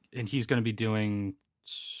you? And he's going to be doing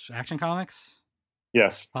Action Comics.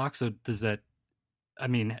 Yes. Hawk. So does that? I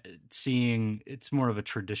mean, seeing it's more of a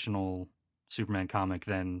traditional Superman comic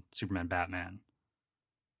than Superman Batman.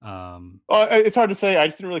 It's hard to say. I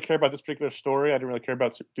just didn't really care about this particular story. I didn't really care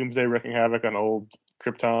about Doomsday wrecking havoc on old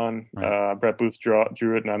Krypton. Right. Brett Booth drew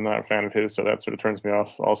it, and I'm not a fan of his, so that sort of turns me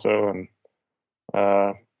off also. And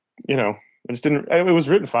I just didn't. It was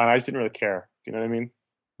written fine. I just didn't really care. Do you know what I mean?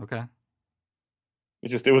 Okay.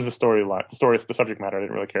 It was the storyline, the subject matter. I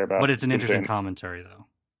didn't really care about. But it's an Doomsday. interesting commentary, though.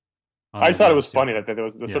 I just thought it was funny that there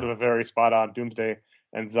was sort of a very spot on Doomsday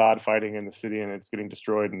and Zod fighting in the city, and it's getting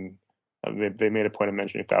destroyed, and they made a point of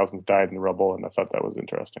mentioning thousands died in the rubble, and I thought that was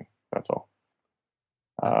interesting. That's all.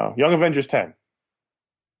 Young Avengers 10.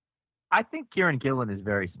 I think Kieran Gillen is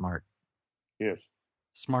very smart. He is.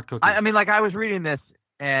 Smart cookie. I mean, like, I was reading this,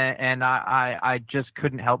 and I just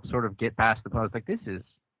couldn't help sort of get past the point. I was like, this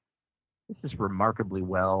is remarkably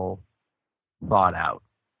well thought out.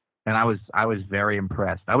 And I was very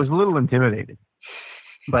impressed. I was a little intimidated.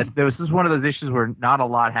 But this is one of those issues where not a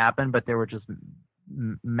lot happened, but there were just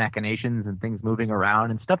machinations and things moving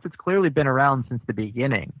around and stuff that's clearly been around since the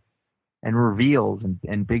beginning, and reveals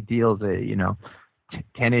and big deals,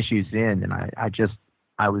 10 issues in. And I'm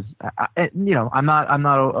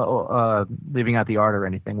not leaving out the art or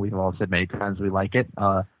anything. We've all said many times we like it,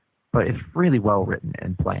 but it's really well written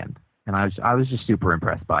and planned. And I was just super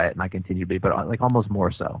impressed by it, and I continue to be, but like almost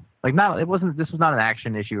more so. Like, this was not an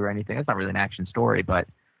action issue or anything. It's not really an action story, but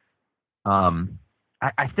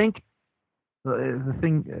I think the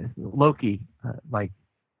thing, Loki,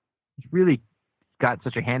 he's really got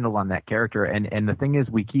such a handle on that character, and the thing is,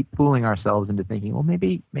 we keep fooling ourselves into thinking, well,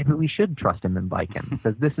 maybe we should trust him and like him,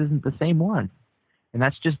 because this isn't the same one, and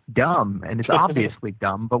that's just dumb, and it's obviously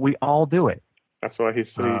dumb, but we all do it. That's why he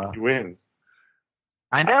wins.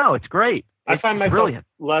 I know, it's great. I find myself brilliant.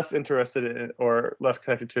 less interested in or less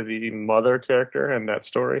connected to the mother character and that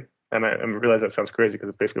story. And I realize that sounds crazy because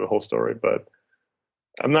it's basically the whole story, but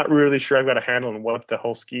I'm not really sure I've got a handle on what the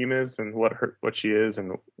whole scheme is and what she is.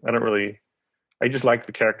 And I just like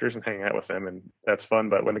the characters and hanging out with them, and that's fun.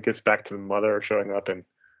 But when it gets back to the mother showing up and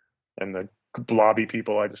the blobby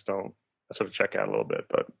people, I sort of check out a little bit.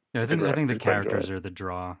 But yeah, I think the characters are the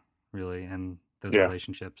draw, really, and those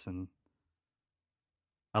relationships, and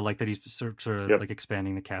I like that he's sort of like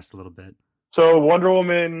expanding the cast a little bit. So Wonder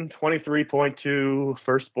Woman 23.2,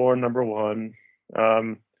 Firstborn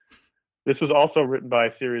 #1. This was also written by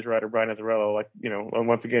series writer Brian Azzarello. And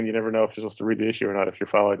once again, you never know if you're supposed to read the issue or not if you're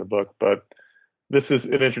following the book. But this is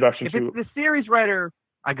an introduction if to it's the series writer.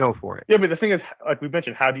 I go for it. Yeah, but the thing is, like we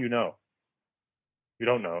mentioned, how do you know? You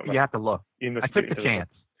don't know. You have to look. I took the chance.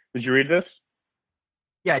 Did you read this?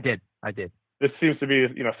 Yeah, I did. This seems to be,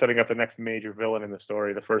 setting up the next major villain in the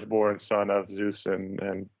story, the firstborn son of Zeus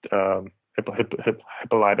and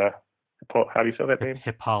Hippolyta. How do you say that name?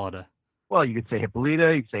 Hippolyta. Well, you could say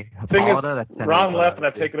Hippolyta, you could say Hippolyta. Ron left, and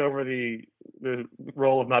I've taken over the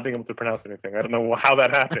role of not being able to pronounce anything. I don't know how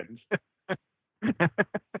that happened.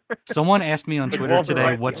 Someone asked me on Twitter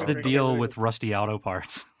today, what's the deal with rusty auto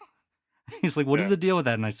parts? He's like, what is the deal with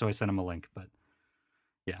that? And so I sent him a link, but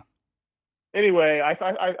yeah. Anyway,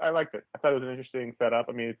 I liked it. I thought it was an interesting setup.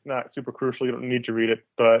 I mean, it's not super crucial. You don't need to read it,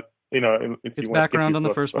 but it's background on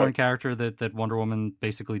the firstborn character that Wonder Woman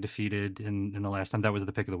basically defeated in the last time. That was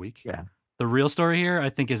the pick of the week. Yeah. The real story here, I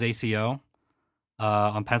think, is ACO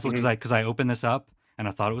on pencil, because I opened this up and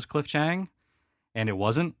I thought it was Cliff Chang, and it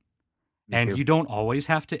wasn't. And you don't always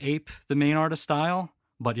have to ape the main artist style,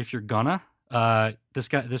 but if you're gonna, this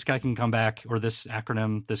guy can come back, or this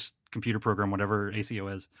acronym, this computer program, whatever ACO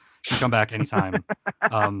is, can come back anytime.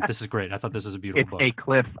 This is great. I thought this was a beautiful book. It's a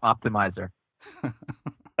Cliff optimizer.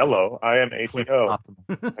 Hello, I am ACO.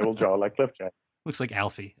 I will draw like Cliff Chang. Looks like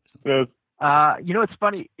Alfie. What's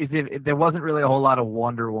funny is if there wasn't really a whole lot of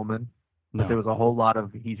Wonder Woman, but there was a whole lot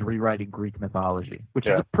of he's rewriting Greek mythology, which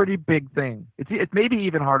is a pretty big thing. It's maybe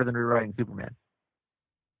even harder than rewriting Superman.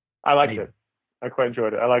 I liked it. I quite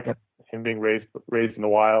enjoyed it. I liked him being raised in the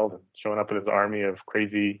wild and showing up with his army of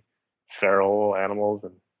crazy feral animals,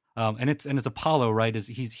 and it's Apollo, right?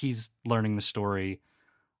 He's learning the story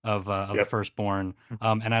of the firstborn,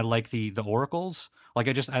 and I like the oracles. Like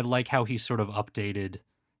I like how he's sort of updated.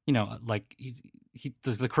 Like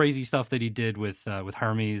the crazy stuff that he did with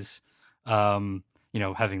Hermes.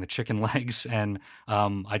 Having the chicken legs, and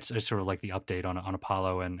I sort of like the update on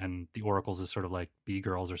Apollo, and the oracles is sort of like bee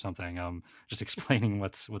girls or something, just explaining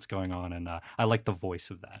what's going on, and I like the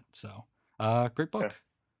voice of that. So great book.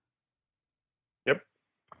 Yep.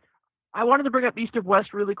 I wanted to bring up East of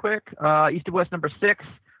West really quick. East of West #6.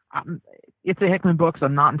 It's a Hickman book, so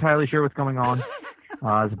I'm not entirely sure what's going on.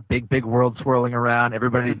 There's a big world swirling around.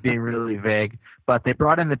 Everybody's being really vague. But they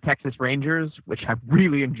brought in the Texas Rangers, which I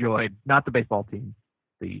really enjoyed. Not the baseball team,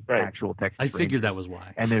 the Right. actual Texas I Rangers. figured that was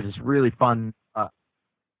why. And there's this really fun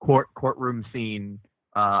courtroom scene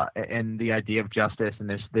and the idea of justice. And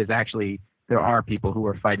there are people who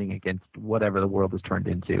are fighting against whatever the world has turned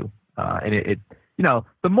into. And it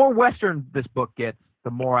the more Western this book gets,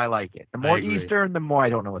 the more I like it. The more agree. Eastern, the more I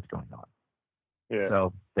don't know what's going on. Yeah.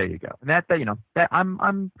 So there you go. And that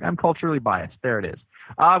I'm culturally biased. There it is.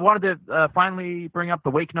 I wanted to finally bring up the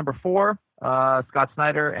Wake number 4, Scott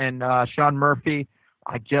Snyder and Sean Murphy.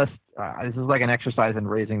 This is like an exercise in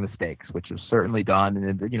raising the stakes, which is certainly done.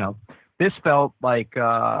 And this felt like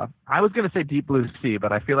I was going to say Deep Blue Sea,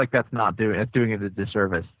 but I feel like that's doing it a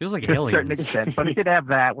disservice. Feels like To a certain aliens. extent, but it did have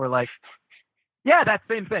that. We're like, yeah, that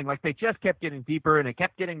same thing. Like they just kept getting deeper, and it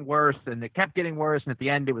kept getting worse, and it kept getting worse, and at the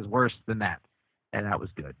end, it was worse than that. And that was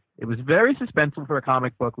good. It was very suspenseful for a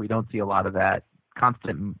comic book. We don't see a lot of that.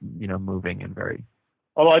 Constant, moving and very.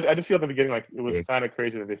 Although I did feel at the beginning like it was kind of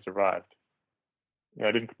crazy that they survived.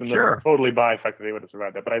 I didn't totally buy the fact that they would have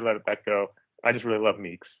survived that, but I let that go. I just really love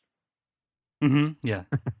Meeks. Mm-hmm. Yeah.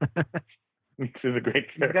 Meeks is a great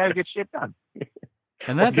You character. gotta get shit done.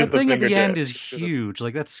 And that Give the thing at finger the end to- is huge.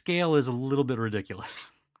 Like that scale is a little bit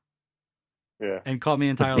ridiculous. Yeah, And caught me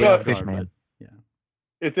entirely Yeah, off guard. man. But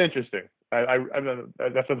it's interesting.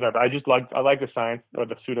 That's what I just like. I like the science or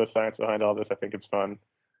the pseudoscience behind all this. I think it's fun.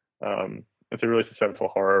 It's a really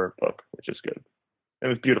suspenseful horror book, which is good,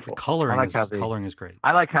 and it's beautiful. the coloring, I like how coloring is great.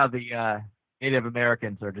 I like how the Native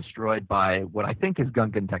Americans are destroyed by what I think is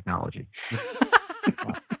Gungan technology.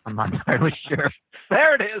 I'm not entirely sure.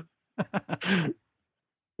 There it is.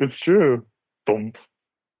 It's true. Boom.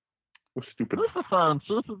 So stupid. This is science.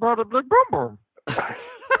 This is about a big boom boom.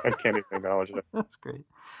 I can't even acknowledge that. That's great.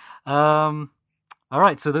 All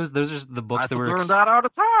right, so those are the books that learned that out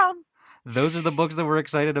of town. those are the books that we're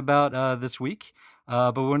excited about this week.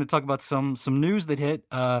 But we want to talk about some news that hit.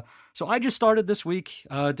 So I just started this week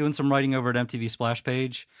doing some writing over at MTV Splash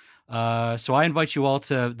Page. So I invite you all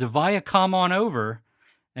to Viacom on over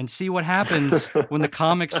and see what happens when the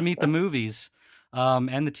comics meet the movies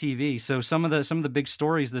and the TV. So some of the big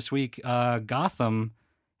stories this week: Gotham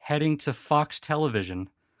heading to Fox Television,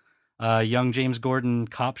 young James Gordon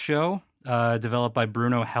cop show developed by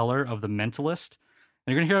Bruno Heller of The Mentalist.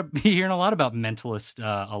 And you're going to be hearing a lot about Mentalist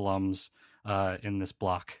alums in this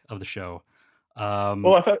block of the show.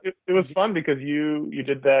 Well, I thought it was fun because you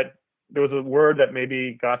did that. There was a word that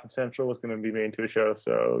maybe Gotham Central was going to be made into a show.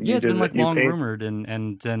 So yeah, it's been like long rumored, and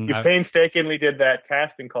you painstakingly did that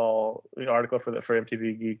casting call article for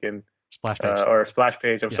MTV Geek and Splash Page or Splash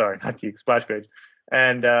Page. I'm sorry, not Geek, Splash Page,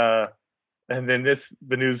 and then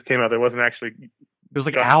the news came out. There wasn't actually. It was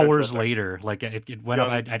like Gotham hours Central. later. Like it went up.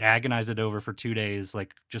 I'd agonized it over for 2 days,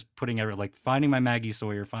 like just putting finding my Maggie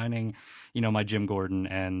Sawyer, finding my Jim Gordon,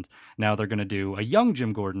 and now they're gonna do a young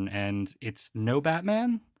Jim Gordon, and it's no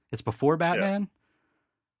Batman. It's before Batman.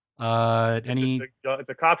 It's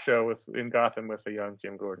a cop show in Gotham with a young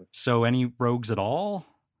Jim Gordon. So any rogues at all?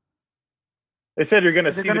 They said you're going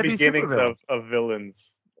to Is it see gonna the be beginnings supervillains? of villains.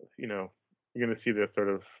 You're going to see the sort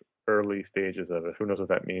of early stages of it. Who knows what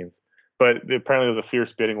that means? But apparently there was a fierce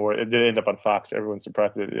bidding war. It did end up on Fox. Everyone's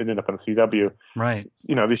surprised it ended up on the CW. Right.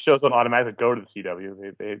 These shows don't automatically go to the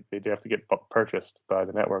CW. They do have to get purchased by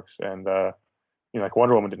the networks. And like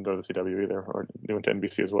Wonder Woman didn't go to the CW either, or it went to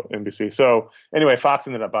NBC as well. NBC. So anyway, Fox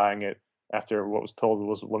ended up buying it after what was told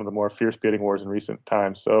was one of the more fierce bidding wars in recent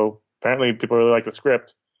times. So apparently people really like the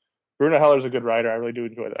script. Bruno Heller's a good writer. I really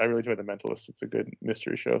enjoy The Mentalist. It's a good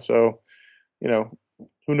mystery show. So,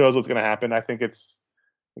 who knows what's going to happen? I think it's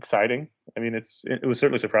exciting. I mean, it was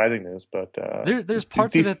certainly surprising news, but there's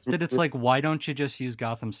parts of it that it's like, why don't you just use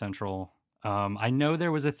Gotham Central? I know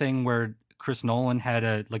there was a thing where Chris Nolan had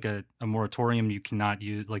a moratorium. You cannot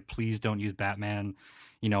use, please don't use Batman,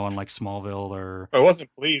 on like Smallville or. It wasn't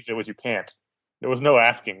please. It was you can't. There was no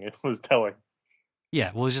asking. It was telling.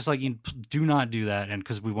 Yeah, well, it's just like, do not do that, and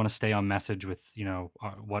because we want to stay on message with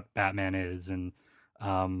what Batman is, and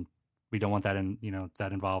we don't want that in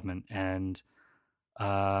that involvement, and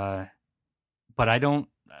but I don't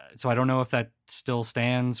know if that still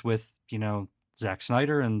stands with Zack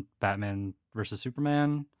Snyder and Batman versus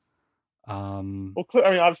Superman. Well,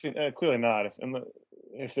 obviously, clearly not.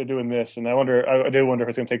 If they're doing this, and I do wonder if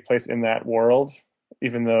it's going to take place in that world,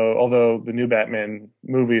 although the new Batman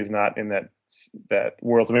movie is not in that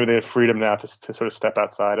world, so maybe they have freedom now to sort of step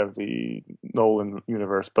outside of the Nolan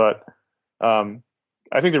universe. But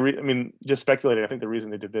I think just speculating, I think the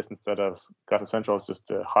reason they did this instead of Gotham Central is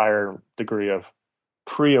just a higher degree of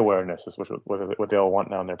pre-awareness, is what they all want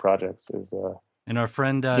now in their projects. Is And our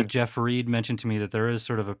friend Jeff Reed mentioned to me that there is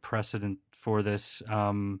sort of a precedent for this,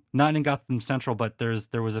 not in Gotham Central, but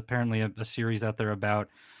there was apparently a series out there about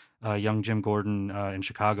young Jim Gordon in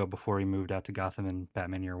Chicago before he moved out to Gotham in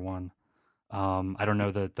Batman Year One. I don't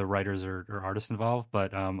know the writers or artists involved,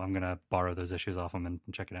 but I'm gonna borrow those issues off them and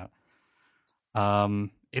check it out. But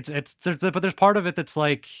there's part of it that's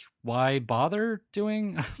like, why bother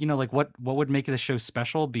doing? Like what would make the show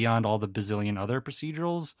special beyond all the bazillion other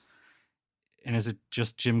procedurals? And is it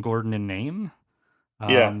just Jim Gordon in name?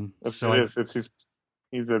 Yeah, he's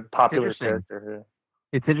a popular character here.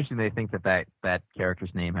 It's interesting they think that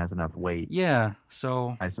character's name has enough weight. Yeah,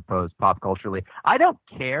 so I suppose pop culturally, I don't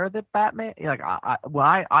care that Batman. Like when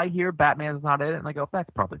I hear Batman's not in it, and I go, that's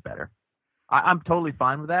probably better. I'm totally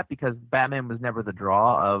fine with that because Batman was never the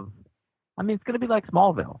draw of. I mean, it's going to be like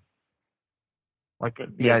Smallville. Like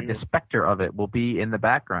the specter of it will be in the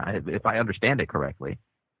background if I understand it correctly.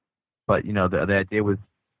 But the idea was.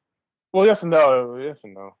 Well, yes and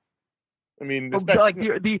no. I mean, like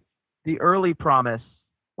the early promise.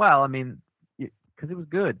 Well, I mean, because it was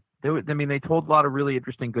good. They told a lot of really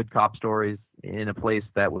interesting good cop stories in a place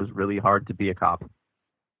that was really hard to be a cop.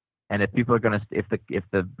 And if people are if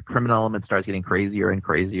the criminal element starts getting crazier and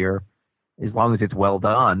crazier, as long as it's well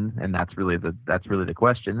done, and that's really the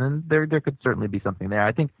question, then there could certainly be something there.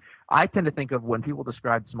 I tend to think of when people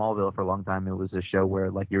described Smallville for a long time, it was a show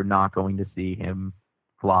where like you're not going to see him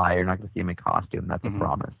fly, you're not going to see him in costume. That's a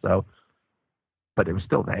promise. So, but it was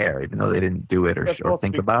still there, even though they didn't do it or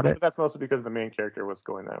think about it. That's mostly because the main character was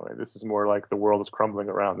going that way. This is more like the world is crumbling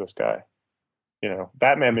around this guy.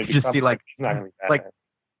 Batman may just be like he's not going to be Batman. Like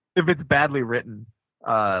if it's badly written,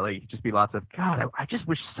 like just be lots of God. I just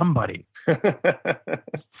wish somebody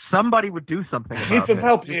would do something about it. Need some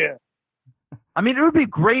help here. I mean, it would be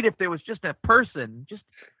great if there was just a person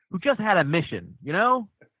who just had a mission, It'd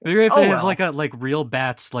be great if they have like real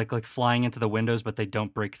bats like flying into the windows, but they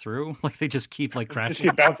don't break through. Like they just keep like crashing,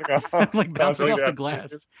 bouncing off, bouncing off the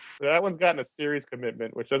glass. That one's gotten a series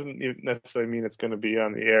commitment, which doesn't necessarily mean it's going to be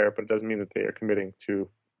on the air, but it does mean that they are committing to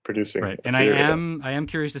producing. Right, and I am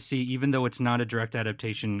curious to see, even though it's not a direct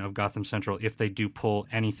adaptation of Gotham Central, if they do pull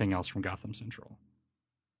anything else from Gotham Central.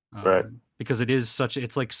 Right, because it is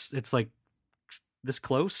it's like this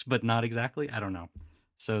close, but not exactly. I don't know.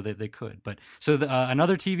 So they could. But so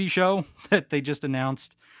another TV show that they just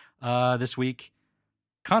announced this week,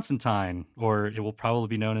 Constantine, or it will probably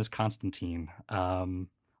be known as Constantine, on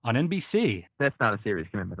NBC. That's not a serious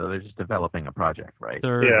commitment, though. They're just developing a project, right?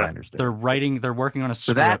 They're working on a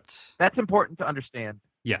script. So that's important to understand.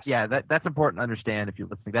 Yes. Yeah, that's important to understand if you're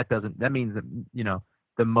listening. That means that,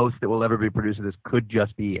 the most that will ever be produced of this could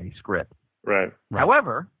just be a script. Right.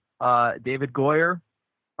 However, David Goyer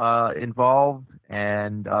involved,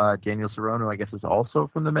 and Daniel Serrano, I guess, is also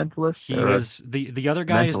from The Mentalist. He was the other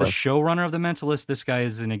guy is the showrunner of The Mentalist. This guy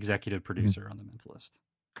is an executive producer on The Mentalist.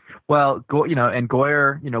 Well, and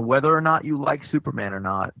Goyer, whether or not you like Superman or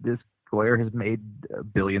not, this Goyer has made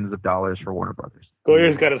billions of dollars for Warner Brothers.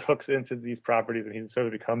 Goyer's got his hooks into these properties, and he's sort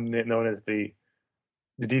of become known as the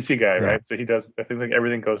DC guy, right? So he does. I think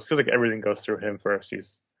everything goes through him first.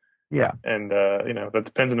 And that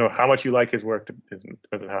depends on how much you like his work.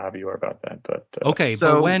 Depends on how happy you are about that. But okay,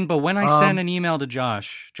 so, but when I sent an email to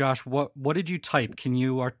Josh, what did you type? Can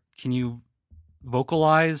you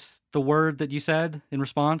vocalize the word that you said in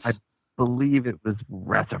response? I believe it was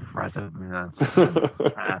reciprocity.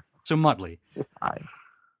 So Muttley.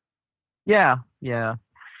 Yeah.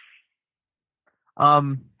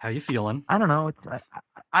 How you feeling? I don't know.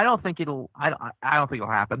 I don't think it'll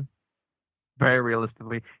happen. Very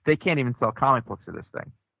realistically, they can't even sell comic books of this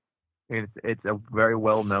thing. It's a very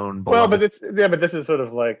well known. Well, but this is sort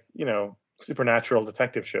of like supernatural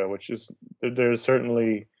detective show, which is there's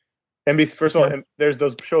certainly NBC. First of all, there's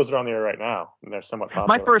those shows that are on the air right now, and they're somewhat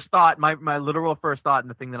popular. My first thought, my literal first thought, and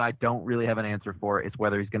the thing that I don't really have an answer for is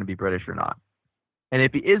whether he's going to be British or not. And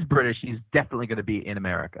if he is British, he's definitely going to be in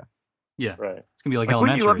America. Yeah, right. It's gonna be like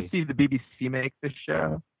Elementary. Would you love to see the BBC make this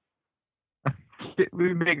show? It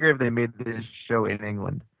would be great if they made this show in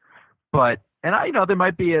England, but there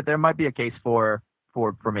might be a case for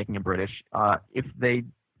making him British. If they,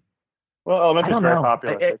 well, Elementary is very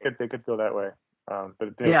popular. They could go that way.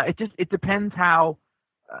 It depends how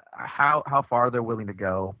far they're willing to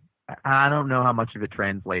go. I don't know how much of it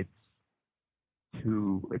translates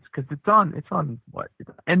to because it's on what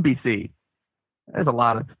NBC. There's a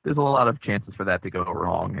lot of chances for that to go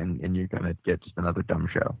wrong, and you're gonna get just another dumb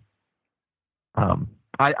show.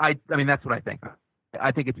 I mean, that's what I think.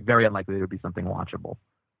 I think it's very unlikely there would be something watchable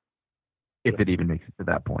if it even makes it to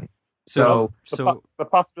that point. So The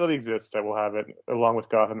possibility exists that we'll have it along with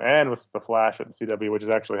Gotham and with the Flash at the CW, which is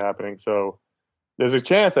actually happening. So there's a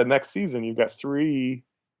chance that next season you've got 3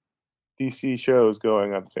 DC shows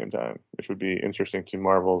going at the same time, which would be interesting to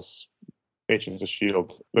Marvel's Agents of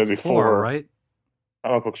S.H.I.E.L.D. Maybe 4, right?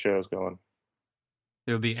 comic book shows going.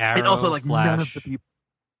 It would be Arrow, And also, like, Flash. none of the people.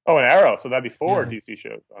 Oh, and Arrow, so that'd be 4 Yeah. DC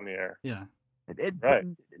shows on the air. Yeah. Right.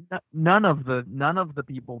 None of the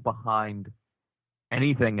people behind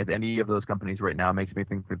anything at any of those companies right now makes me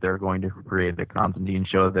think that they're going to create a Constantine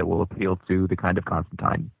show that will appeal to the kind of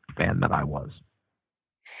Constantine fan that I was.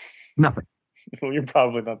 Nothing. Well, you're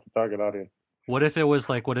probably not the target audience. What if it was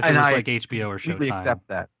like I HBO or completely Showtime? accept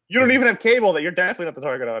that. You don't even have cable. That you're definitely not the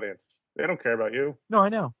target audience. They don't care about you. No, I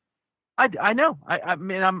know. I know. I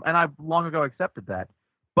mean, I've long ago accepted that.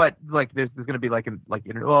 But like, there's going to be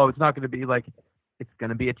it's not going to be like, it's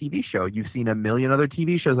going to be a TV show. You've seen a million other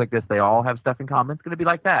TV shows like this. They all have stuff in common. It's going to be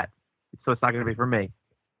like that. So it's not going to be for me.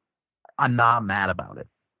 I'm not mad about it.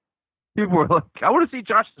 People were like, I want to see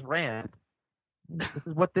Josh's rant. This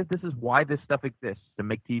is why this stuff exists, to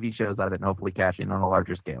make TV shows out of it and hopefully cash in on a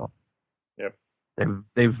larger scale. Yep.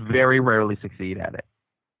 They very rarely succeed at it.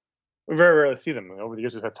 We very rarely see them. Over the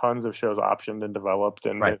years, we've had tons of shows optioned and developed,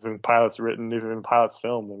 and Right. there's been pilots written, there's been pilots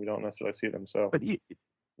filmed, and we don't necessarily see them. So, But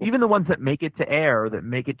even the ones that make it to air, that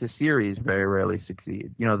make it to series, very rarely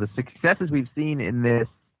succeed. You know, the successes we've seen in this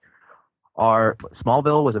are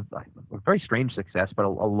Smallville was a very strange success, but a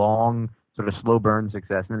long sort of slow burn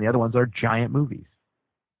success, and then the other ones are giant movies.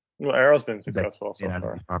 well, Arrow's been successful so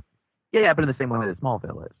far. Yeah, but in the same way that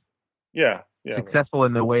Smallville is. Yeah. Successful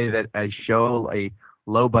in the way that a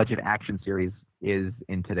low budget action series is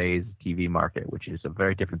in today's TV market, which is a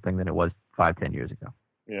very different thing than it was 5-10 years ago.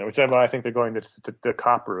 Yeah, which is why I think they're going to the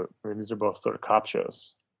cop route. I mean, these are both sort of cop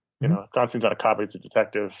shows. You know, Constantine's not a cop; he's a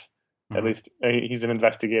detective. At least he's an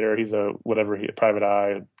investigator. He's a private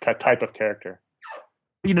eye type of character.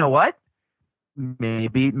 You know what?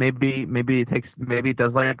 Maybe it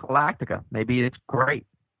does like Galactica. Maybe it's great.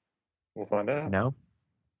 We'll find out. You know?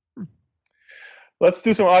 Let's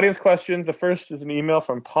do some audience questions. The first is an email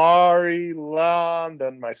from Pari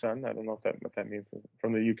London, my son. I don't know what that means,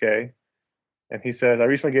 from the UK. And he says, I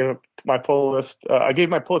recently gave my pull list. I gave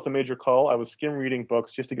my pull list a major call. I was skim reading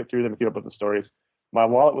books just to get through them and keep up with the stories. My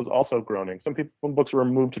wallet was also groaning. Some books were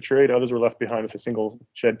removed to trade. Others were left behind as a single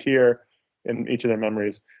shed tear in each of their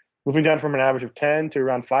memories. Moving down from an average of 10 to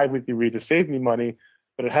around 5 weekly reads has saved me money,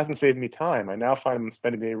 but it hasn't saved me time. I now find I'm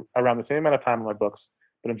spending around the same amount of time on my books,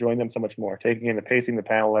 but enjoying them so much more. Taking in the pacing, the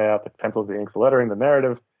panel layout, the pencils, the inks, the lettering, the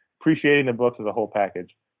narrative, appreciating the books as a whole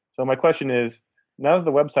package. So my question is, now that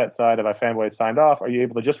the website side of iFanboy is signed off, are you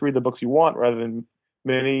able to just read the books you want rather than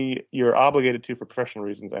many you're obligated to for professional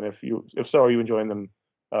reasons? And if so, are you enjoying them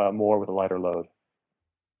more with a lighter load?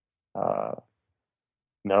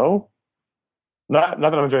 No. Not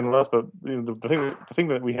that I'm enjoying the list, but the thing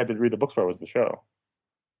that we had to read the books for was the show.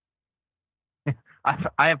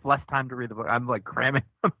 I have less time to read the book. I'm like cramming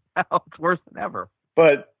them out. It's worse than ever.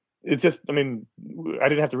 But it's just, I mean, I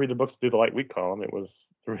didn't have to read the books to do the light week column. It was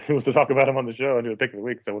to talk about them on the show and do the pick of the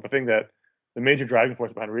week. So the thing that the major driving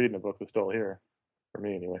force behind reading the books is still here, for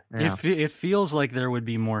me anyway. Yeah. It feels like there would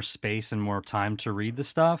be more space and more time to read the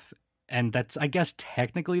stuff. And that's, I guess,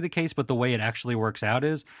 technically the case, but the way it actually works out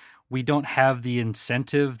is we don't have the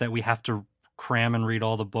incentive that we have to cram and read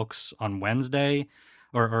all the books on Wednesday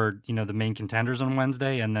or the main contenders on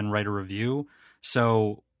Wednesday and then write a review.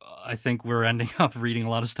 So I think we're ending up reading a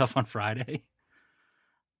lot of stuff on Friday.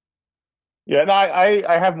 Yeah, no,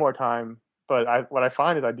 I have more time, but what I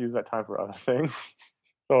find is I use that time for other things.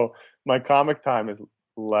 So my comic time is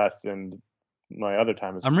less, and my other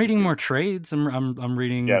time is. I'm reading more trades. I'm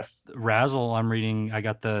reading Yes. Razzle. I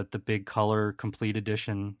got the big color complete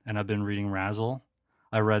edition, and I've been reading Razzle.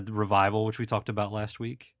 I read Revival, which we talked about last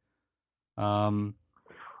week. I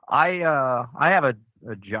have a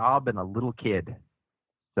job and a little kid,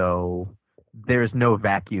 so there's no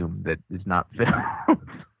vacuum that is not filled.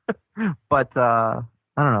 But I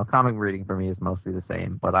don't know. Comic reading for me is mostly the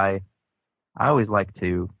same. But I always like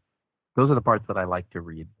to. Those are the parts that I like to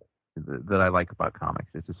read. That I like about comics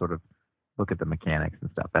is to sort of look at the mechanics and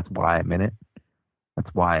stuff. That's why I'm in it. That's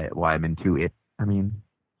why I'm into it. I mean,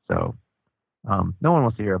 so no one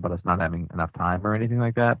wants to hear about us not having enough time or anything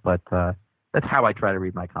like that. But that's how I try to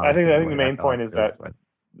read my comics. I think the main point is that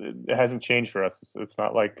it hasn't changed for us. It's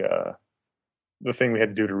not like the thing we had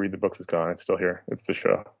to do to read the books is gone. It's still here. It's the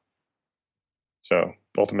show. So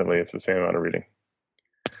ultimately, it's the same amount of reading.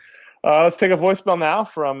 Let's take a voicemail now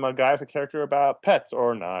from a guy with a character about pets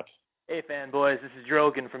or not. Hey, fanboys, this is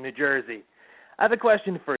Drogan from New Jersey. I have a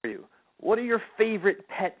question for you. what are your favorite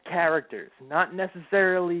pet characters? Not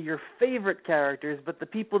necessarily your favorite characters, but the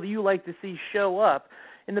people that you like to see show up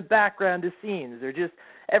in the background of scenes, or just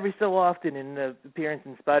every so often in the appearance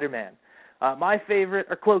in Spider-Man. My favorite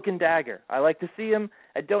are Cloak and Dagger. I like to see them.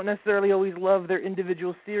 I don't necessarily always love their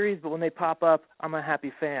individual series, but when they pop up, I'm a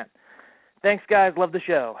happy fan. Thanks, guys. Love the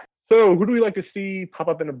show. So, who do we like to see pop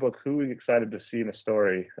up in a book? Who are we excited to see in a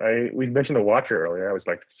story? We mentioned The Watcher earlier. I always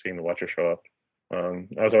liked seeing The Watcher show up.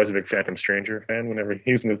 I was always a big Phantom Stranger fan. Whenever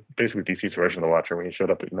he was in basically DC's version of The Watcher, when he showed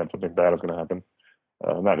up, it meant something bad was going to happen.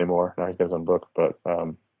 Not anymore. Now he's got his own book. But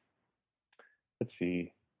let's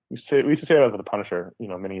see. We used to say that about The Punisher,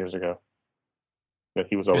 many years ago. That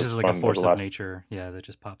he was always this is like a force of nature, that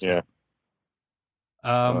just pops up.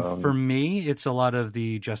 For me, it's a lot of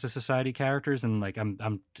the Justice Society characters, and like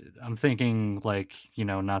I'm thinking like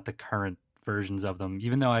not the current versions of them,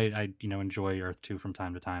 even though I enjoy Earth 2 from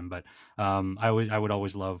time to time. But I would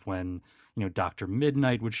always love when Dr.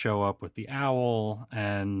 Midnight would show up with the owl,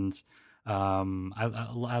 and I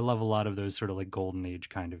love a lot of those sort of like Golden Age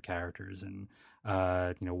kind of characters, and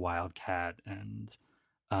Wildcat and.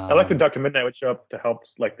 I like when Dr. Midnight would show up to help,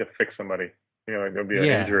 like to fix somebody. There'll be an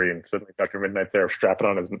injury, and suddenly Dr. Midnight's there strapping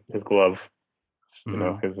on his glove,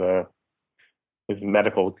 his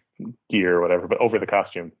medical gear or whatever, but over the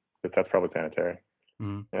costume. But that's probably sanitary.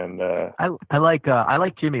 Mm-hmm. And I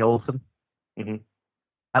like Jimmy Olsen. Mm-hmm.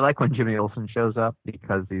 I like when Jimmy Olsen shows up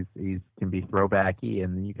because he's can be throwbacky,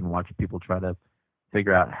 and you can watch people try to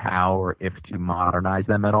figure out how or if to modernize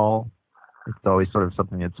them at all. It's always sort of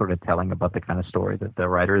something that's sort of telling about the kind of story that the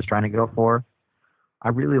writer is trying to go for. I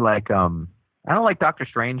really like, I don't like Doctor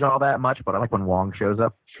Strange all that much, but I like when Wong shows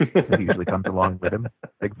up. He usually comes along with him.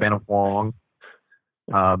 Big fan of Wong.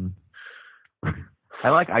 I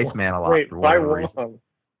like Iceman a lot. Wait, why Wong?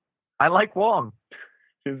 I like Wong.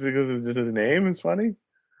 Just because of his name is funny?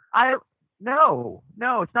 No,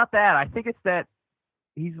 it's not that. I think it's that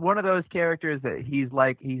he's one of those characters that he's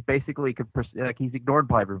basically he's ignored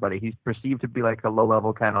by everybody. He's perceived to be like a low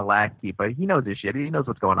level kind of lackey, but he knows his shit. He knows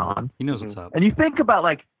what's going on. He knows what's up. And you think about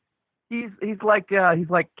like he's like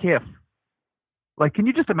Kif. Like, can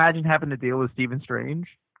you just imagine having to deal with Stephen Strange?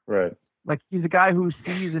 Right. Like, he's a guy who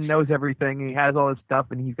sees and knows everything. He has all this stuff,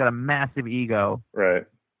 and he's got a massive ego. Right.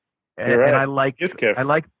 And I like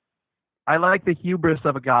the hubris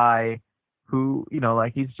of a guy who,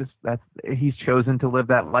 he's chosen to live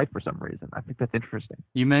that life for some reason. I think that's interesting.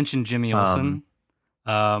 You mentioned Jimmy Olsen.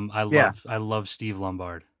 I love Steve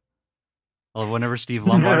Lombard. I love whenever Steve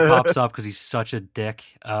Lombard pops up because he's such a dick.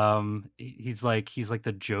 He's like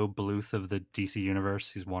the Joe Bluth of the DC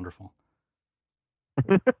universe. He's wonderful.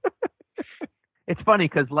 It's funny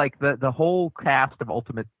because like the whole cast of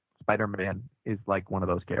Ultimate Spider-Man is like one of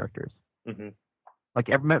those characters. Mm-hmm.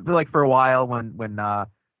 Like for a while when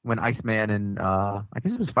Iceman and I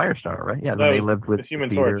guess it was Firestar, right? Yeah, they lived with Human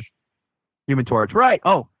Torch. Human Torch, right?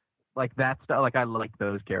 Oh, like that stuff. Like I like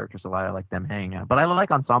those characters a lot. I like them hanging out, but I like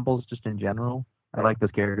ensembles just in general. I like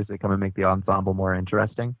those characters that come and make the ensemble more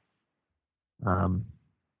interesting. I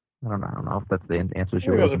don't know if that's the answer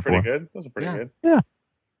you're looking for. Those are pretty good. Yeah.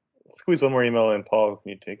 Squeeze one more email in. Paul,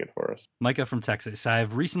 can you take it for us? Micah from Texas.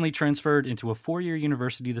 I've recently transferred into a 4-year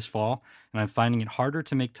university this fall, and I'm finding it harder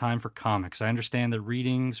to make time for comics. I understand that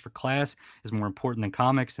readings for class is more important than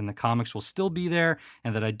comics, and the comics will still be there,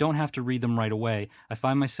 and that I don't have to read them right away. I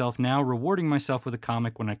find myself now rewarding myself with a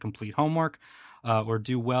comic when I complete homework, or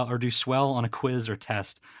do swell on a quiz or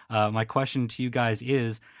test. My question to you guys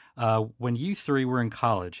is, when you three were in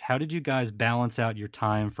college, how did you guys balance out your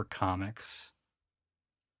time for comics?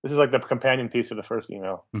 This is like the companion piece to the first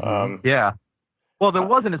email. Mm-hmm. Yeah. Well, there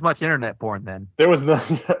wasn't as much internet porn then. There was no.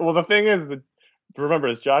 Well, the thing is, remember,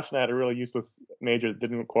 is Josh and I had a really useless major that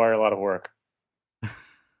didn't require a lot of work.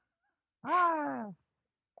 I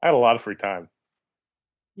had a lot of free time.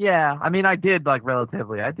 Yeah, I mean, I did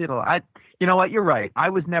relatively. You know what? You're right. I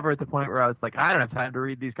was never at the point where I was like, I don't have time to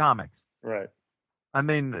read these comics. Right. I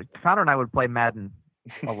mean, Conor and I would play Madden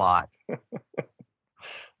a lot.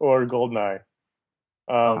 Or Goldeneye.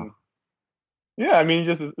 Yeah, I mean,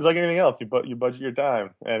 just it's like anything else. You budget your time,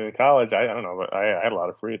 and in college, I don't know, but I had a lot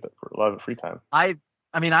of free time. I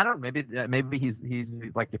mean, I don't. Maybe he's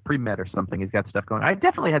like a pre-med or something. He's got stuff going. I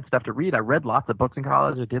definitely had stuff to read. I read lots of books in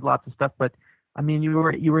college. I did lots of stuff, but I mean, you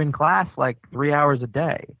were in class like 3 hours a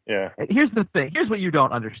day. Yeah. Here's the thing. Here's what you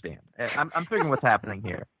don't understand. I'm figuring what's happening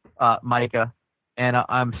here, Micah. And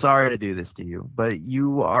I'm sorry to do this to you, but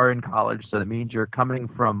you are in college, so that means you're coming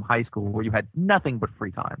from high school where you had nothing but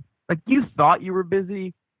free time. Like, you thought you were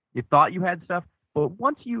busy, you thought you had stuff, but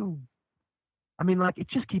once it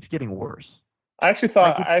just keeps getting worse. I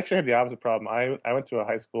actually had the opposite problem. I went to a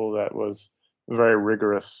high school that was very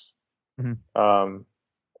rigorous. Mhm.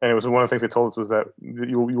 And it was one of the things they told us was that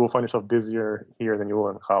you will find yourself busier here than you will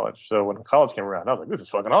in college. So when college came around, I was like, this is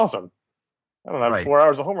fucking awesome. I don't have Right. 4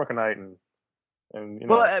 hours of homework a night, and you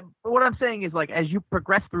know. Well, what I'm saying is, like, as you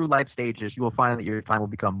progress through life stages, you will find that your time will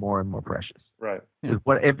become more and more precious. Right. 'Cause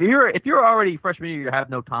if you're already freshman year, you have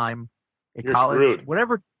no time in You're college. screwed.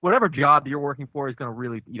 Whatever job you're working for is going to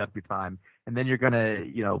really eat up your time, and then you're gonna,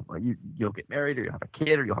 you'll get married, or you'll have a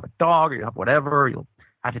kid, or you'll have a dog, or you'll have whatever. You'll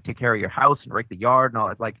have to take care of your house and rake the yard and all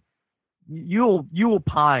that. Like, you will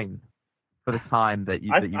pine for the time that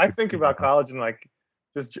you. I think about college and like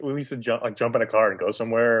just we used to jump in a car and go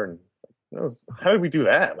somewhere, and how did we do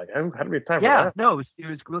that? Like, how did we have time for that? No,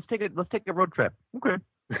 let's take a road trip. Okay,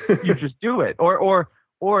 you just do it, or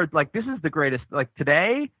like, this is the greatest. Like,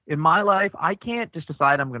 today in my life, I can't just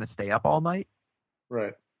decide I'm going to stay up all night,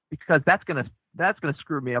 Right. because that's gonna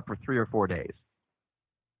screw me up for 3 or 4 days.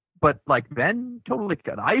 But like, then, totally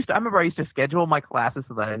good. I remember I used to schedule my classes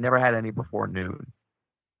so that I never had any before noon.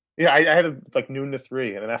 Yeah, I had like noon to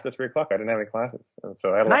 3, and then after 3 o'clock, I didn't have any classes, and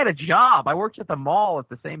so And I had a job. I worked at the mall at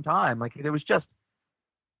the same time. Like, it was just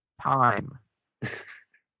time.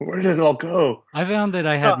 Where does it all go? I found that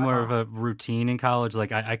I had more of a routine in college.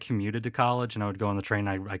 Like, I commuted to college, and I would go on the train.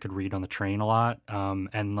 I could read on the train a lot.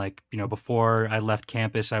 And like, before I left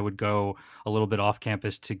campus, I would go a little bit off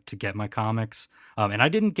campus to get my comics. And I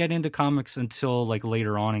didn't get into comics until like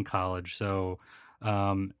later on in college. So,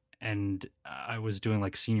 and I was doing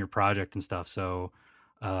like senior project and stuff. So,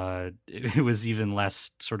 it was even less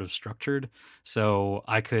sort of structured. So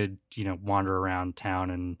I could, wander around town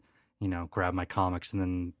and, grab my comics and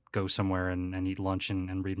then go somewhere and eat lunch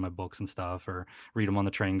and read my books and stuff, or read them on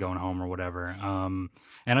the train going home or whatever. And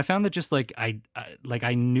I found that just like, I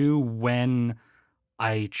knew when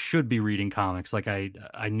I should be reading comics. Like I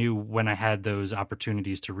knew when I had those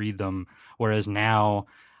opportunities to read them. Whereas now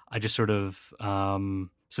I just sort of,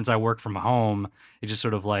 since I work from home, it's just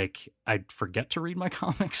sort of like I'd forget to read my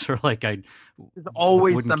comics, or like I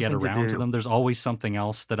wouldn't get around to them. There's always something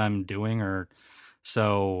else that I'm doing, or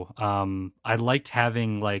so I liked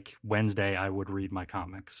having like Wednesday I would read my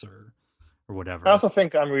comics or whatever. I also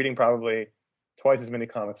think I'm reading probably twice as many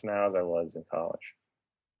comics now as I was in college.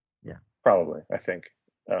 Yeah, probably. I think.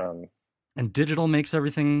 And digital makes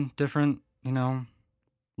everything different,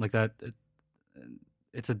 like that.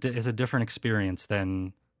 It's a different experience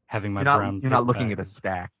than having my brown. You're not looking at a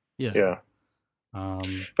stack. Yeah. Yeah.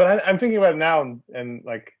 But I'm thinking about it now, and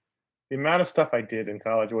like the amount of stuff I did in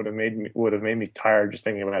college would have made me tired just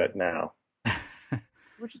thinking about it now.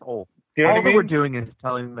 Which is old. You know All what I that mean? we're doing is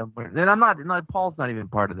telling them. And I'm not. Paul's not even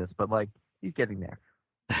part of this, but like, he's getting there.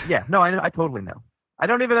 Yeah. No, I totally know. I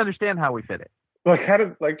don't even understand how we fit it. Like how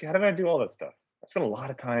did I do all that stuff? I spent a lot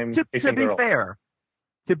of time To chasing be girls.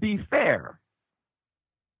 to be fair,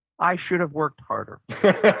 I should have worked harder. And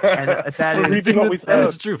that We're is- reaping what we sowed.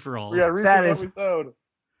 That's true for all. Yeah, of us. That reaping what is- we sowed.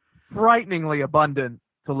 Frighteningly abundant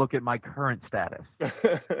to look at my current status.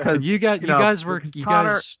 'Cause, You guys were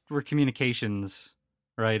Conor- communications,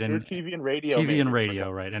 right? You're And TV and radio. TV and majors, radio,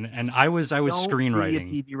 like, right? And I was don't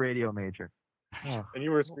screenwriting, be a TV radio major. Oh. and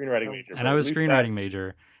you were a screenwriting major. and I was screenwriting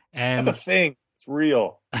major, and That's a thing. It's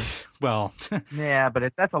real. well, Yeah,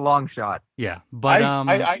 but that's a long shot. yeah, but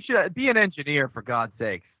I You should be an engineer, for God's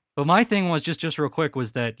sakes. But my thing was just real quick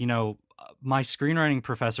was that, my screenwriting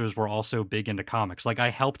professors were also big into comics. Like I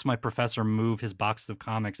helped my professor move his boxes of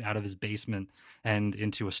comics out of his basement and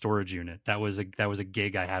into a storage unit. That was a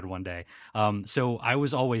gig I had one day. So I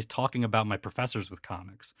was always talking about my professors with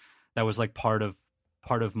comics. That was like part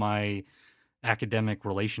of my academic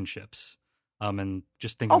relationships. And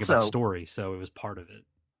just thinking about Also- story. So it was part of it.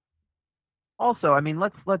 Also, I mean,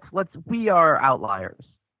 let's we are outliers.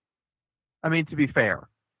 I mean, to be fair,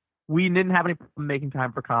 we didn't have any problem making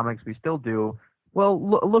time for comics. We still do. Well,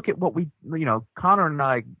 look at what Conor and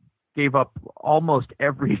I gave up almost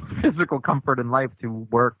every physical comfort in life to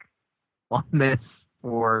work on this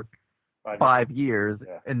for 5 years.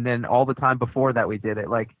 Yeah. And then all the time before that we did it.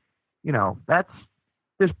 Like,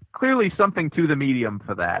 there's clearly something to the medium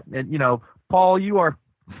for that. And, Paul, you are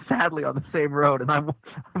sadly on the same road, and I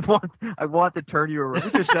want to turn you around.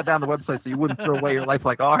 We just shut down the website so you wouldn't throw away your life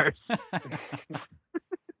like ours.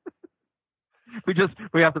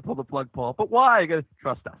 We have to pull the plug, Paul. But why? You gotta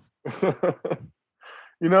trust us.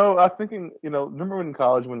 I was thinking, remember when in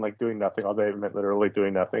college when like doing nothing all day meant literally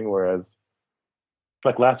doing nothing, whereas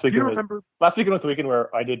like last weekend was the weekend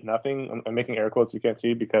where I did nothing. I'm making air quotes you can't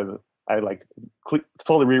see because I like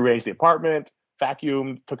totally rearranged the apartment,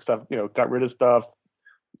 vacuumed, took stuff, got rid of stuff.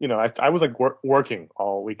 I was like working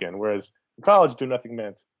all weekend, whereas college do nothing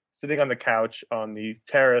meant sitting on the couch on the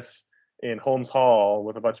terrace in Holmes Hall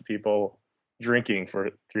with a bunch of people drinking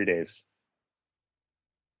for 3 days.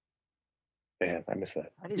 Man, I miss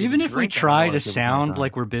that. I didn't Even if we drink try anymore to like it was my sound time.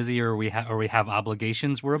 like we're busy or we have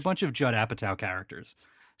obligations, we're a bunch of Judd Apatow characters.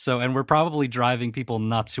 So, and we're probably driving people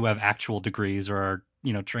nuts who have actual degrees or are,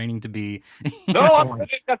 training to be. No, I'm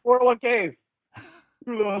got 401ks.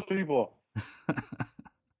 Screw those people.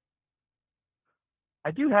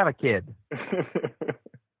 I do have a kid.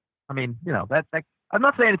 I mean, that I'm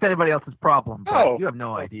not saying it's anybody else's problem, but No. you have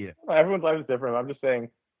no idea. Everyone's life is different. I'm just saying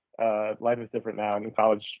life is different now, and in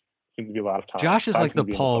college seems to be a lot of time. Josh is Time like the seems to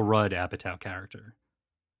be in Paul Rudd Apatow character.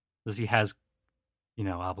 Because he has,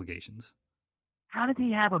 obligations. How did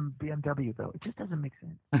he have a BMW, though? It just doesn't make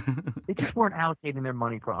sense. They just weren't allocating their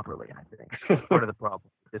money properly, I think. That's part of the problem.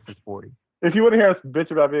 This is 40. If you want to hear us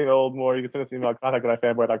bitch about being old more, you can send us an email at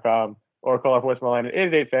contact@ifanboy.com or call our voicemail line at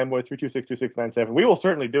 888-FANBOY 326-2697. We will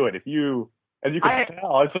certainly do it. If you, as you can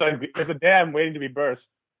tell, it's a dam waiting to be burst.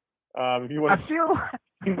 If you want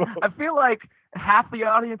I feel like half the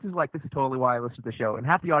audience is like, this is totally why I listen to the show, and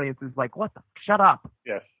half the audience is like, what the? Shut up.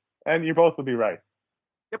 Yes, and you both will be right.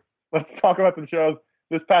 Yep. Let's talk about some shows.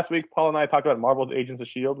 This past week, Paul and I talked about Marvel's Agents of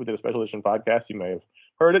S.H.I.E.L.D. We did a special edition podcast. You may have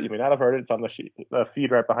heard it. You may not have heard it. It's on the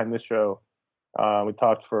feed right behind this show. We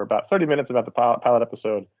talked for about 30 minutes about the pilot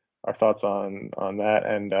episode, our thoughts on that,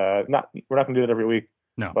 and we're not going to do that every week.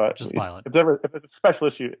 No, but just pilot. If it's a special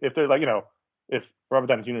issue, if there's if Robert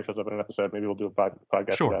Downey Jr. shows up in an episode, maybe we'll do a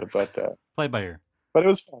podcast Sure. about it. But play by ear. But it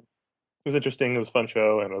was fun. It was interesting. It was a fun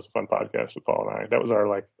show, and it was a fun podcast with Paul and I. That was our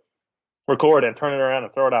record and turn it around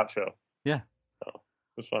and throw it out show. Yeah. So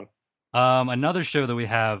it was fun. Another show that we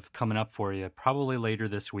have coming up for you probably later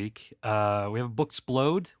this week. We have a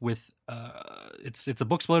Booksplode with it's a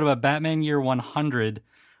Booksplode about Batman Year 100.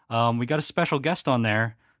 We got a special guest on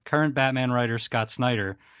there, current Batman writer Scott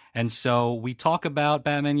Snyder. And so we talk about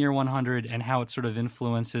Batman Year 100 and how it sort of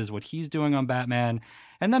influences what he's doing on Batman.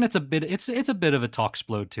 And then it's a bit of a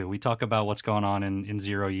talksplode too. We talk about what's going on in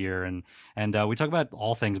Zero Year and we talk about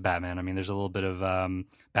all things Batman. I mean, there's a little bit of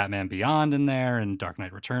Batman Beyond in there and Dark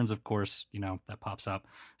Knight Returns, of course, that pops up.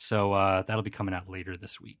 So that'll be coming out later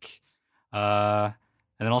this week. And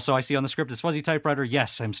then also I see on the script it's Fuzzy Typewriter.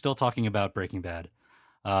 Yes, I'm still talking about Breaking Bad.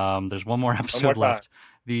 There's one more episode left.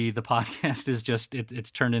 The podcast is just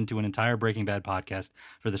it's turned into an entire Breaking Bad podcast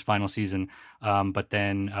for this final season. But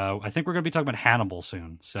then I think we're going to be talking about Hannibal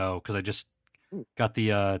soon. So because I just got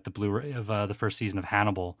the Blu-ray of the first season of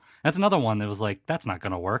Hannibal. That's another one that was like, that's not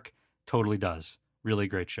going to work. Totally does. Really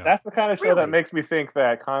great show. That's the kind of show that makes me think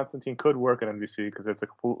that Constantine could work on NBC because it's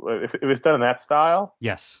if it was done in that style.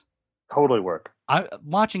 Yes. Totally work. I'm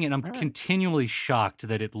watching it and I'm continually shocked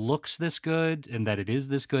that it looks this good and that it is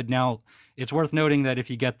this good. Now, it's worth noting that if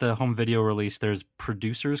you get the home video release, there's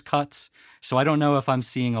producers' cuts. So I don't know if I'm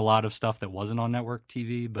seeing a lot of stuff that wasn't on network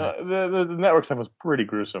TV, but the network stuff was pretty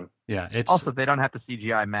gruesome. Yeah, it's also they don't have to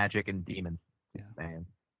CGI magic and demons. Yeah. Man.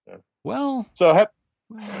 Yeah. Well, so head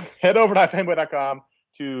over to ifanboy.com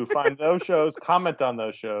to find those shows, comment on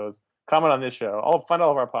those shows, comment on this show. Find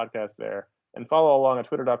all of our podcasts there. And follow along at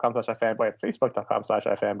twitter.com/ifanboy, at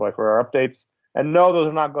facebook.com/ifanboy for our updates. And no, those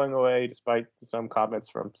are not going away, despite some comments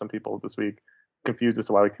from some people this week confused as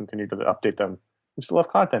to why we continue to update them. We still have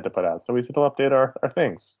content to put out, so we still update our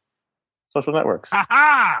things. Social networks.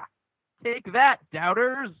 Ha! Take that,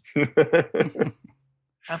 doubters! I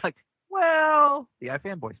was like, well, the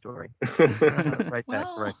iFanboy story. Write that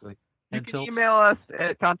correctly. You can email us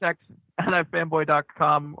at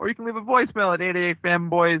contact@ifanboy.com, or you can leave a voicemail at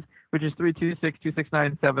 888-FANBOYS, which is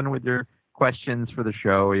 326-2697 with your questions for the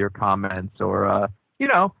show or your comments, or,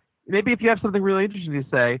 maybe if you have something really interesting to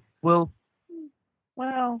say, well.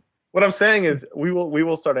 What I'm saying is we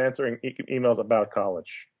will start answering emails about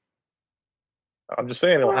college. I'm just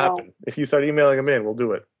saying it'll happen. If you start emailing them in, we'll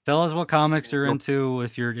do it. Tell us what comics you're into.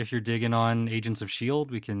 If you're digging on Agents of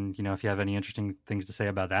S.H.I.E.L.D., we can, if you have any interesting things to say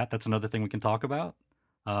about that, that's another thing we can talk about.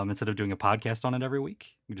 Instead of doing a podcast on it every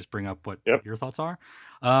week, we just bring up what your thoughts are.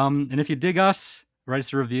 And if you dig us, write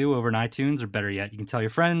us a review over on iTunes, or better yet, you can tell your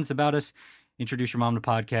friends about us, introduce your mom to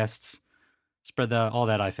podcasts, spread all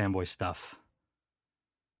that iFanboy stuff.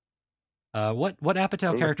 What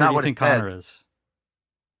Apatow character do you think Conor is?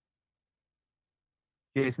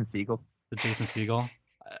 Jason Segel. The Jason Segel?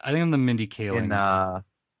 I think I'm the Mindy Kaling. No.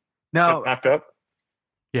 Knocked up?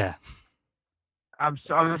 Yeah. I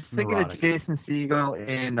was thinking of Jason Segel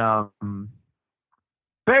in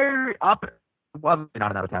very up. Well,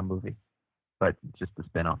 not an out of town movie, but just the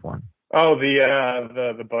spin-off one. Oh,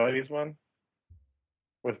 the buddies one.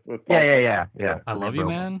 with Paul. Yeah. I love you,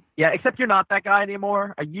 man. Yeah, except you're not that guy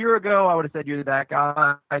anymore. A year ago, I would have said you're that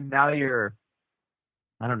guy. Now you're,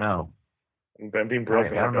 I don't know. I'm being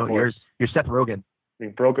broken I like don't know. a horse. You're Seth Rogen.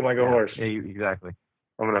 Being broken like a horse. Yeah, exactly.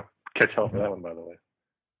 I'm gonna catch hell for that one, by the way.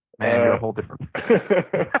 Man, you're a whole different.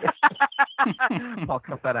 Paul,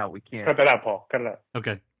 cut that out. We can't. Cut that out, Paul. Cut it out.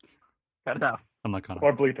 Okay. Cut it out. I'm not gonna.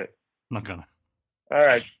 Or bleep it. I'm not gonna. All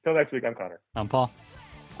right. Till next week, I'm Connor. I'm Paul.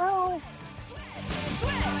 Oh.